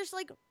on to just,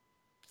 like,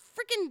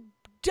 freaking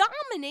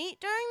dominate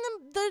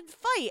during the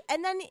fight.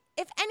 And then,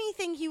 if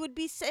anything, he would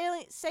be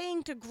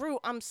saying to Groot,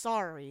 I'm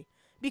sorry,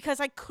 because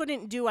I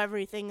couldn't do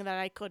everything that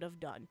I could have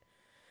done.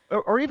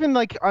 Or even,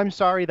 like, I'm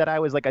sorry that I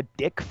was, like, a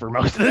dick for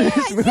most of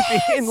this movie.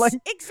 Yes, and, like,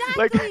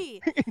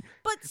 exactly.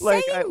 But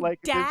saying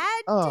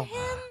dad to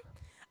him...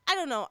 I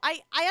don't know.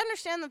 I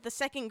understand that the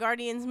second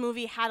Guardians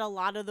movie had a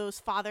lot of those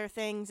father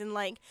things and,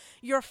 like,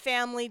 your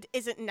family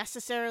isn't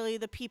necessarily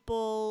the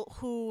people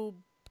who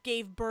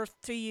gave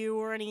birth to you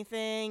or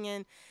anything,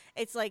 and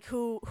it's, like,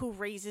 who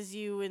raises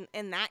you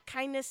in that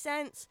kind of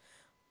sense.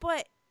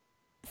 But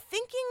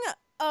thinking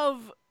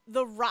of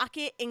the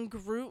Rocket and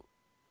Groot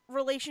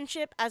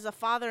relationship as a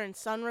father and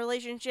son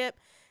relationship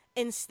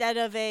instead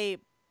of a,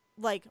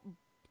 like,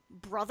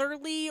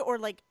 brotherly or,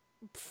 like,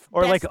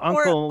 or like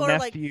uncle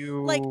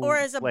nephew, or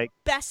as a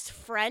best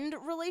friend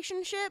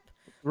relationship,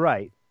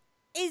 right?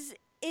 Is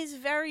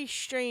very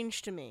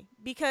strange to me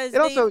because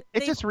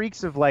it just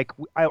reeks of like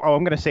I'm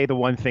going to say the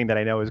one thing that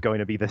I know is going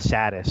to be the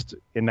saddest,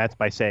 and that's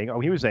by saying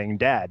he was saying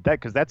dad,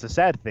 because that's a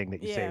sad thing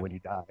that you say when you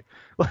die.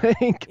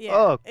 Like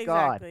oh god,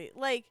 exactly.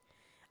 Like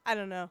I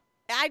don't know.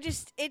 It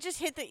just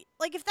hit the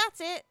like if that's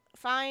it,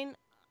 fine.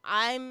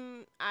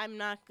 I'm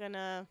not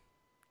gonna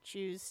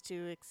choose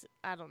to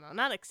I don't know,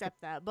 not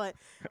accept that, but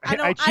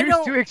I choose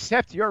to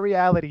accept your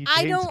reality,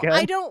 James Gunn.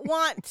 I don't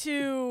want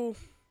to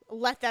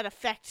let that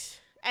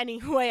affect any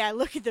way I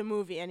look at the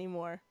movie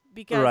anymore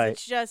because Right.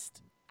 it's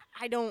just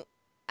I don't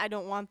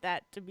want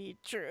that to be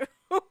true.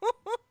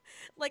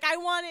 Like I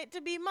want it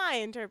to be my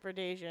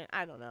interpretation.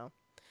 I don't know,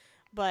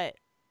 but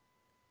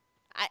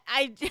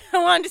I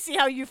wanted to see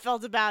how you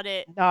felt about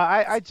it. No,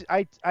 I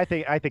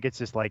think it's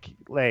just like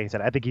I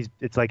said, I think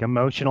it's like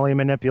emotionally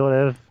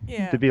manipulative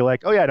Yeah. to be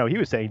like, oh yeah, no, he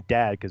was saying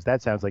dad because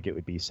that sounds like it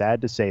would be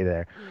sad to say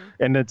there,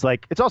 and it's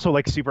like it's also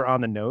like super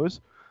on the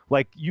nose.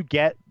 Like you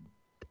get,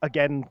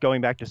 again,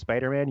 going back to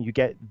Spider-Man, you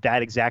get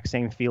that exact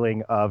same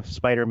feeling of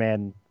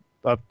Spider-Man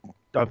of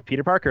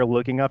Peter Parker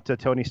looking up to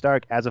Tony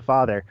Stark as a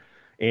father,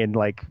 and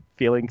like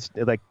feeling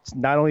like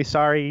not only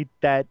sorry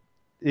that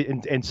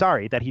and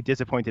sorry that he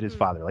disappointed his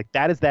father. Like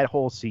that is that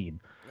whole scene.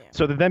 Yeah.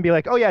 So to then be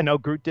like, oh yeah, no,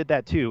 Groot did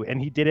that too, and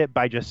he did it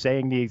by just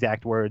saying the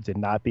exact words and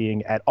not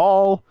being at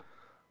all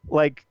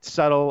like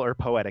subtle or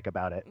poetic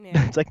about it.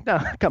 Yeah. It's like, no,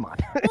 come on.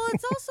 Well,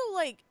 it's also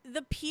like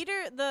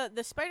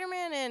the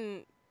Spider-Man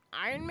and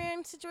Iron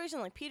Man situation,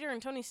 like Peter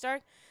and Tony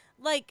Stark.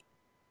 Like,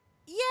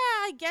 yeah,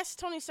 I guess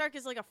Tony Stark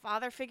is like a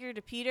father figure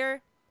to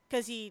Peter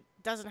because he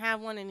doesn't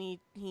have one and he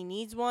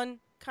needs one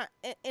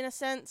in a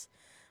sense.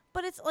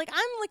 But it's like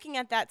I'm looking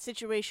at that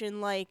situation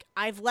like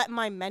I've let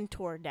my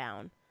mentor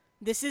down.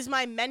 This is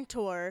my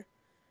mentor,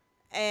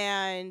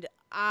 and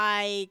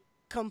I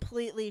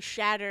completely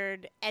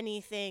shattered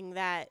anything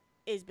that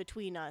is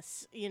between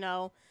us, you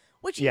know?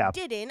 Which he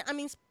didn't. I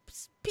mean,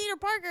 Peter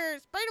Parker,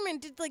 Spider-Man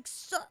did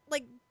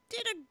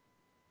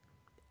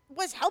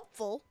was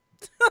helpful.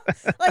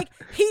 Like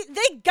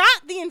they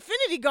got the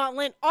Infinity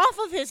Gauntlet off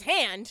of his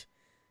hand.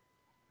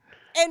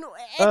 And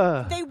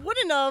they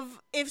wouldn't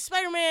have if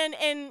Spider-Man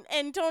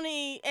and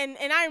Tony and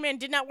Iron Man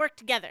did not work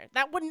together.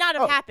 That would not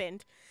have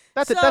happened.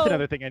 That's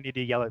another thing I need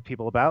to yell at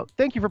people about.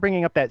 Thank you for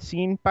bringing up that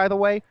scene, by the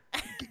way.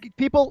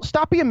 People,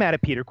 stop being mad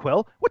at Peter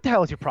Quill. What the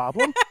hell is your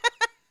problem?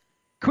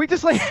 Can we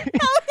just like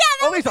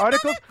all these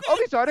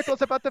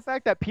articles about the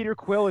fact that Peter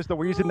Quill is the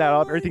reason that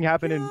everything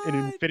happened in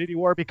Infinity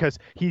War because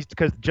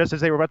just as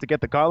they were about to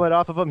get the gauntlet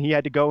off of him, he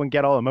had to go and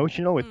get all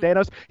emotional with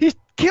Thanos. He's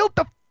killed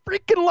the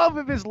freaking love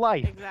of his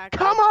life. Exactly.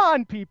 Come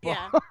on, people.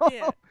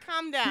 Yeah.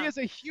 Calm down. He is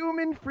a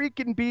human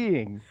freaking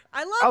being.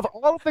 I love of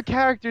all of the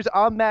characters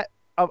on that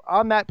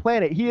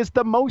planet, he is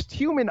the most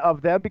human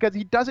of them because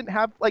he doesn't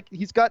have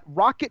he's got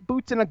rocket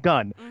boots and a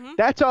gun. Mm-hmm.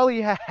 That's all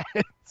he has.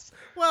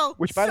 Well,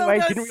 which by the way,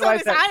 didn't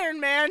realize does that Iron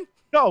Man.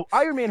 No,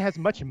 Iron Man has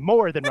much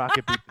more than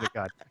rocket boots and a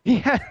gun. He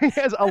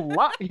has a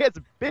lot. He has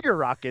bigger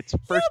rockets.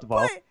 First of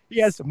all, he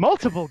has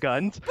multiple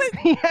guns.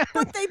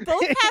 But they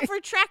both have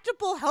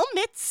retractable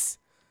helmets.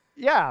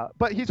 Yeah,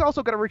 but he's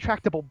also got a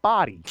retractable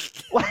body.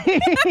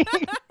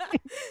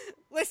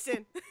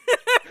 Listen,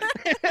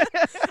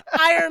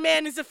 Iron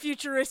Man is a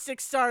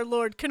futuristic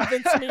Star-Lord.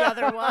 Convince me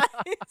otherwise.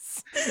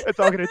 It's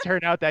all going to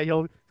turn out that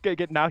he'll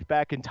get knocked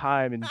back in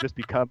time and just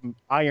become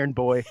Iron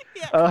Boy.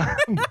 Yeah.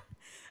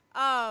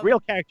 Real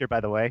character, by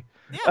the way.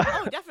 Yeah,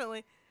 oh,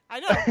 definitely.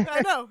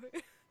 I know.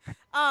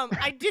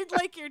 I did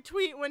like your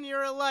tweet when you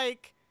were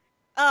like,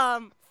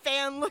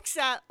 fan looks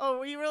at a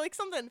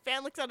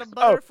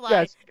butterfly. Oh,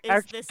 yes.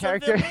 Is this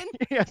character, a villain?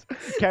 Yes.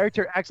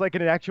 Character acts like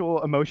an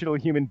actual emotional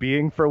human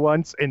being for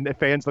once, and the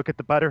fans look at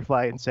the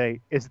butterfly and say,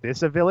 "Is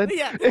this a villain?"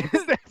 Yeah,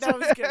 that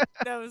was good.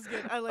 That was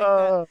good. I like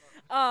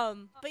that.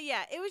 But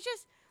yeah, it was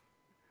just,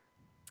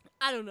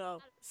 I don't know.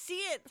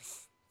 Seeing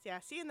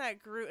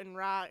that Groot and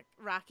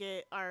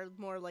Rocket are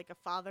more like a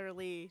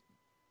fatherly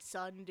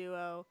son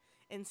duo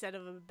instead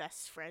of a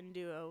best friend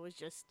duo was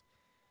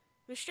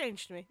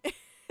strange to me.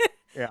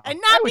 Yeah. And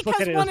not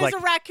because one is a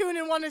raccoon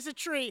and one is a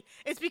tree.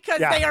 It's because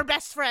they are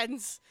best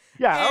friends.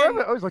 Yeah,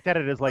 I always looked at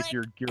it as like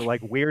your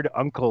like weird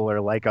uncle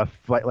or like a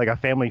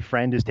family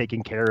friend is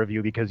taking care of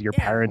you because your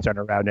parents aren't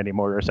around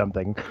anymore or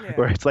something. Yeah.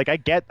 Where it's like I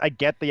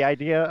get the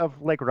idea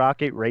of like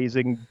Rocket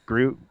raising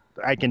Groot.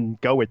 I can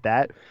go with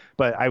that,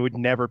 but I would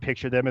never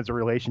picture them as a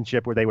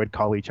relationship where they would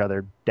call each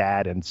other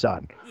dad and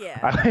son. Yeah.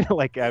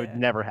 I would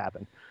never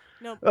happen.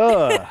 Nope.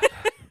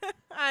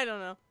 I don't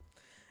know.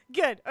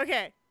 Good.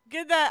 Okay.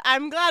 Good that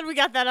I'm glad we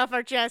got that off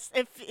our chest.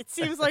 It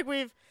seems like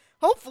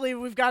hopefully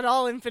we've got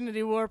all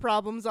Infinity War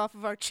problems off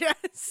of our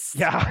chest.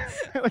 Yeah.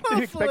 I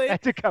didn't expect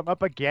that to come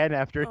up again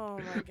after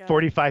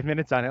 45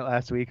 minutes on it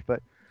last week,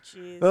 but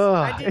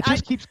it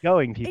just keeps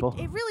going, people.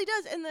 It really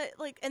does,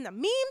 and the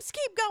memes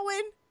keep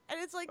going. And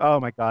it's like, oh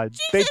my God,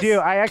 Jesus! They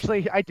do. I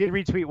did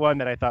retweet one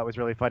that I thought was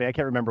really funny. I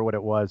can't remember what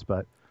it was,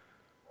 but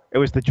it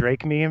was the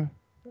Drake meme,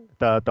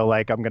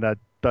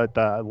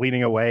 the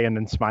leaning away and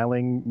then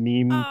smiling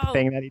meme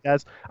thing that he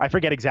does. I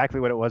forget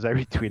exactly what it was. I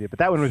retweeted, but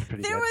that one was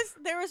pretty good.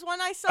 There was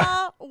one I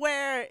saw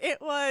where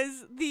it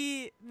was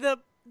the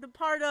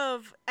part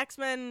of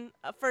X-Men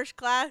First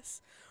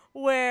Class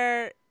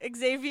where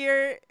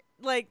Xavier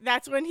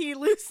that's when he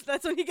gets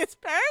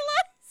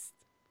paralyzed.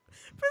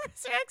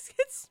 Professor X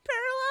gets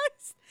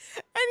paralyzed,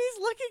 and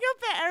he's looking up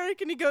at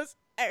Eric, and he goes,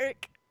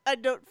 "Eric, I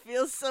don't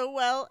feel so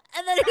well,"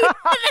 and then he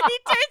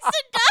turns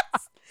to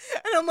dust,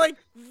 and I'm like,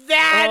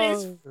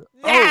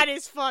 that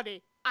is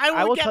funny.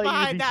 I will get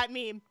behind that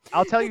meme.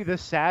 I'll tell you the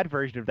sad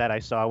version of that I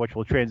saw, which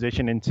will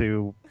transition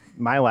into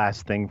my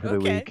last thing for the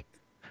Okay. week.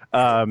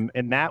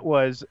 And that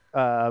was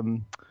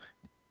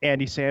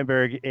Andy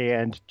Samberg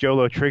and Joe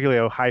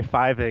Triglio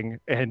high-fiving,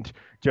 and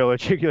Joe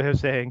Triglio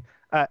saying,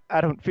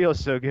 I don't feel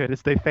so good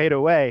as they fade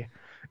away.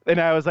 And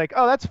I was like,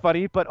 oh, that's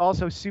funny, but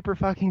also super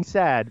fucking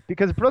sad,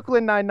 because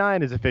Brooklyn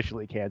Nine-Nine is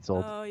officially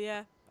canceled. Oh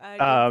yeah,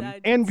 I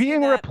did And see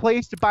being that.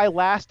 replaced by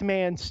Last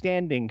Man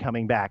Standing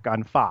coming back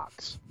on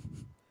Fox.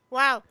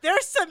 Wow,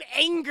 there's some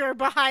anger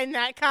behind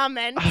that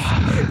comment.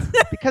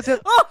 Because it,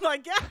 Oh my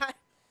god.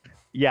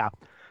 yeah.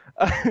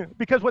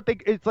 Because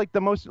it's like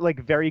the most like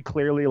very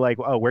clearly like,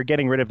 oh, we're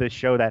getting rid of this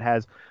show that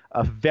has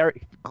a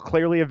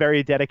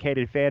very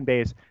dedicated fan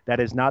base that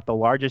is not the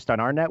largest on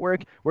our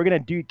network. We're gonna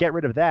get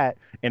rid of that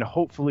and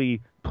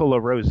hopefully pull a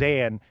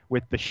Roseanne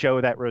with the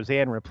show that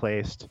Roseanne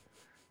replaced,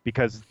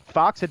 because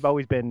Fox had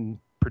always been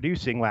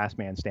producing Last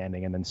Man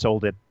Standing and then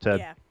sold it to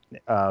Yeah.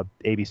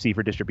 ABC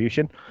for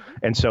distribution.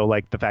 And so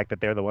like the fact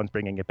that they're the ones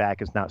bringing it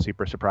back is not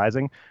super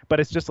surprising, but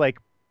it's just like,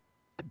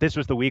 this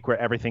was the week where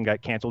everything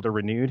got canceled or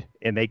renewed,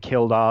 and they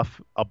killed off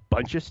a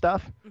bunch of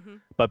stuff.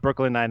 But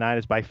Brooklyn Nine-Nine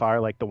is by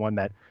far like the one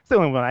it's the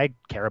only one I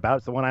care about.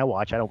 It's the one I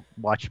watch. I don't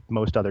watch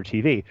most other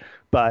TV,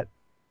 but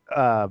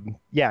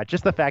yeah,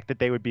 just the fact that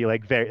they would be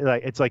like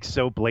it's like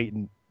so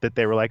blatant that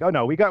they were like, oh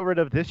no, we got rid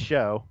of this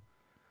show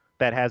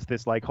that has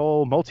this like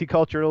whole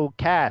multicultural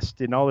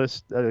cast and all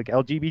this like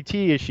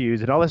LGBT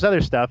issues and all this other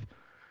stuff,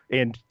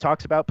 and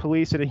talks about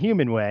police in a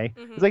human way.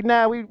 It's like,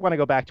 nah, we want to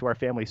go back to our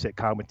family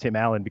sitcom with Tim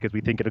Allen because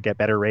we think it'll get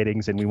better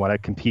ratings and we want to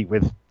compete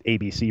with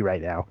ABC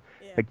right now.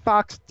 Yeah. Like,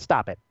 Fox,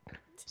 stop it.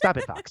 Stop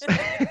it, Fox.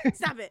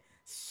 Stop it.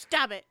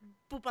 Stop it.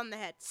 Boop on the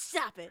head.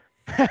 Stop it.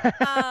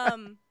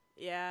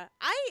 Yeah.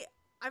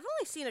 I've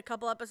only seen a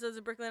couple episodes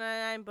of Brooklyn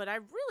Nine-Nine, but I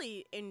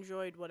really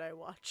enjoyed what I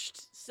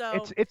watched.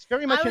 So It's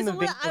very much in the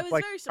vein I of was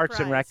like very Parks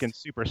and Rec and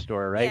surprised.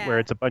 Superstore, right? Where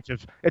Yeah.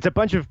 it's a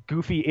bunch of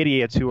goofy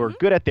idiots who are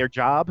good at their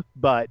job,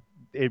 but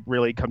it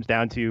really comes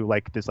down to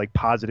like this like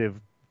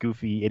positive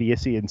goofy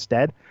idiocy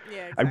instead.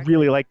 Yeah, I exactly.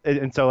 really like,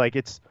 and so like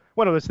it's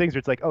one of those things where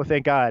it's like, oh,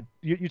 thank God.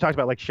 You talked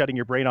about like shutting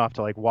your brain off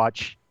to like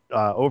watch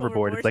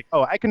Overboard. It's like,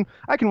 oh, I can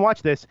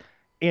watch this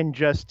and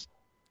just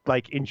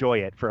like enjoy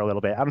it for a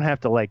little bit. I don't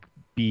have to like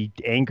be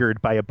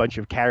angered by a bunch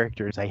of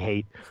characters I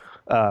hate,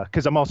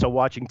 because I'm also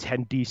watching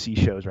 10 DC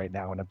shows right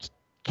now, and I just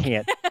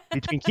can't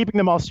between keeping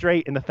them all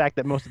straight and the fact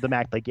that most of them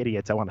act like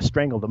idiots. I want to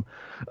strangle them.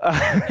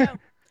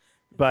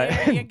 But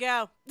There you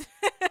go.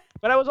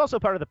 but I was also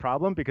part of the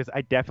problem, because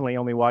I definitely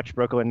only watched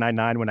Brooklyn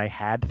Nine-Nine when I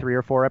had 3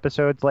 or 4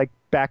 episodes like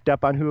backed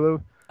up on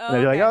Hulu. And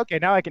I'd be like, okay,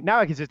 now I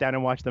can sit down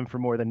and watch them for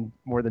more than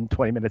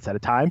 20 minutes at a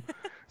time.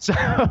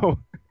 So,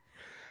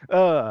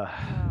 Oh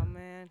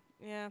man,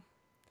 yeah.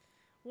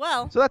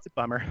 Well, so that's a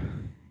bummer.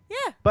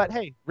 yeah. But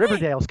hey,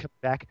 Riverdale's coming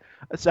back.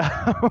 So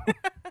I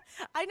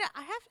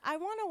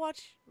want to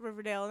watch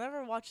Riverdale. I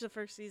never watched the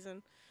first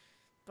season,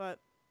 but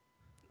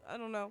I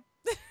don't know.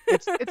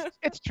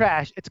 it's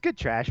trash. It's good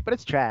trash, but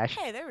it's trash.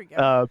 Hey, there we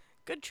go.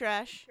 Good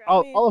trash.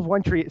 I mean, All of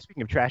One Tree.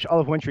 Speaking of trash, all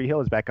of One Tree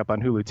Hill is back up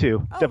on Hulu too.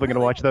 Definitely gonna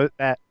really? watch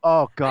that.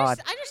 Oh God.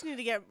 I just need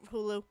to get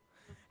Hulu.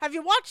 Have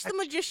you watched The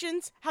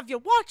Magicians? Have you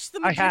watched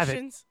The I haven't.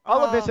 Magicians?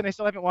 All of this, and I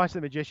still haven't watched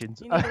The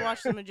Magicians. You need to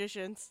watch The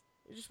Magicians.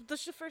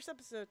 Just the first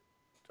episode,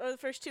 or the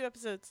first 2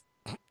 episodes.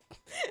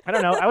 I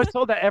don't know. I was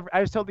told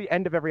the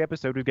end of every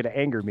episode was going to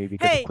anger me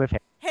because of cliffhanger.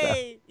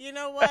 Hey, you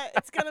know what?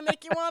 It's gonna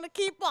make you want to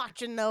keep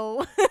watching,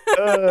 though.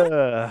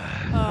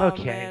 Oh,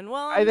 okay. Man.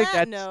 Well, on I think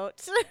that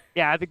note.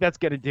 Yeah, I think that's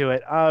going to do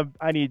it.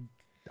 I need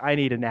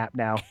a nap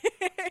now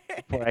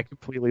before I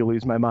completely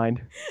lose my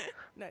mind.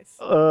 Nice.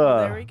 Well,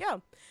 there we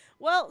go.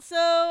 Well, so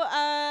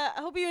I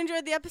hope you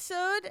enjoyed the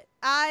episode.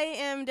 I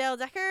am Dale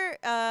Decker,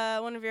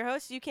 one of your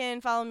hosts. You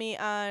can follow me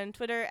on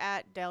Twitter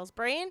at Dale's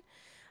Brain.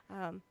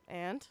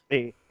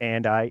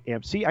 And I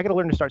am. See, I got to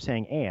learn to start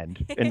saying and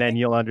then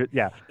you'll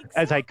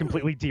as I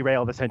completely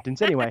derail the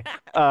sentence anyway.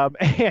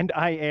 And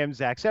I am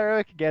Zach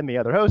Sarowik, again, the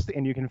other host,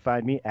 and you can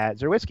find me at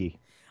Zerwisky.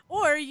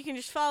 Or you can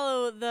just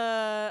follow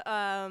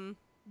the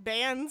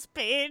band's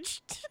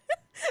page,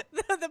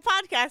 the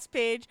podcast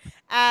page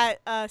at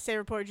Say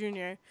Report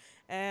Junior.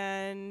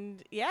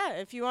 And yeah,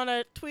 if you want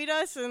to tweet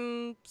us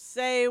and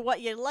say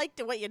what you liked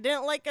and what you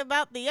didn't like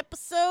about the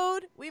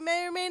episode, we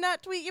may or may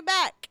not tweet you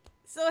back.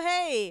 So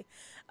hey,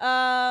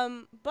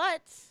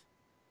 but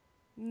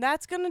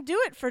that's gonna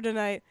do it for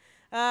tonight.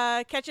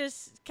 Catch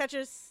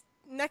us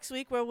next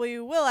week, where we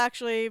will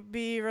actually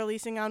be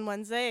releasing on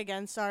Wednesday.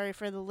 Again, sorry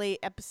for the late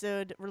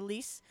episode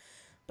release,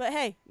 but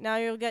hey, now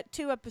you'll get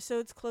 2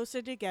 episodes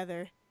closer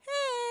together.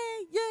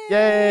 Hey,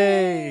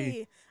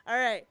 yay! All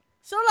right,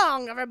 so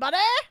long, everybody.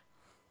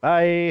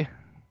 Bye.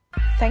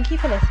 Thank you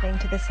for listening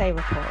to The Say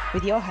Report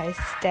with your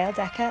hosts Dale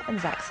Decker and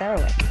Zach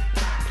Sarowik.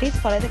 Please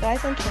follow the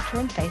guys on Twitter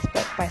and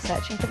Facebook by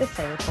searching for The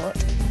Say Report,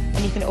 and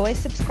you can always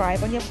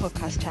subscribe on your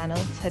podcast channel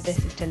so this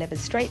is delivered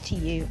straight to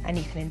you and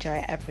you can enjoy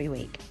it every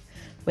week.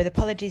 With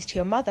apologies to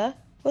your mother,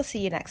 we'll see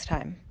you next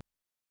time.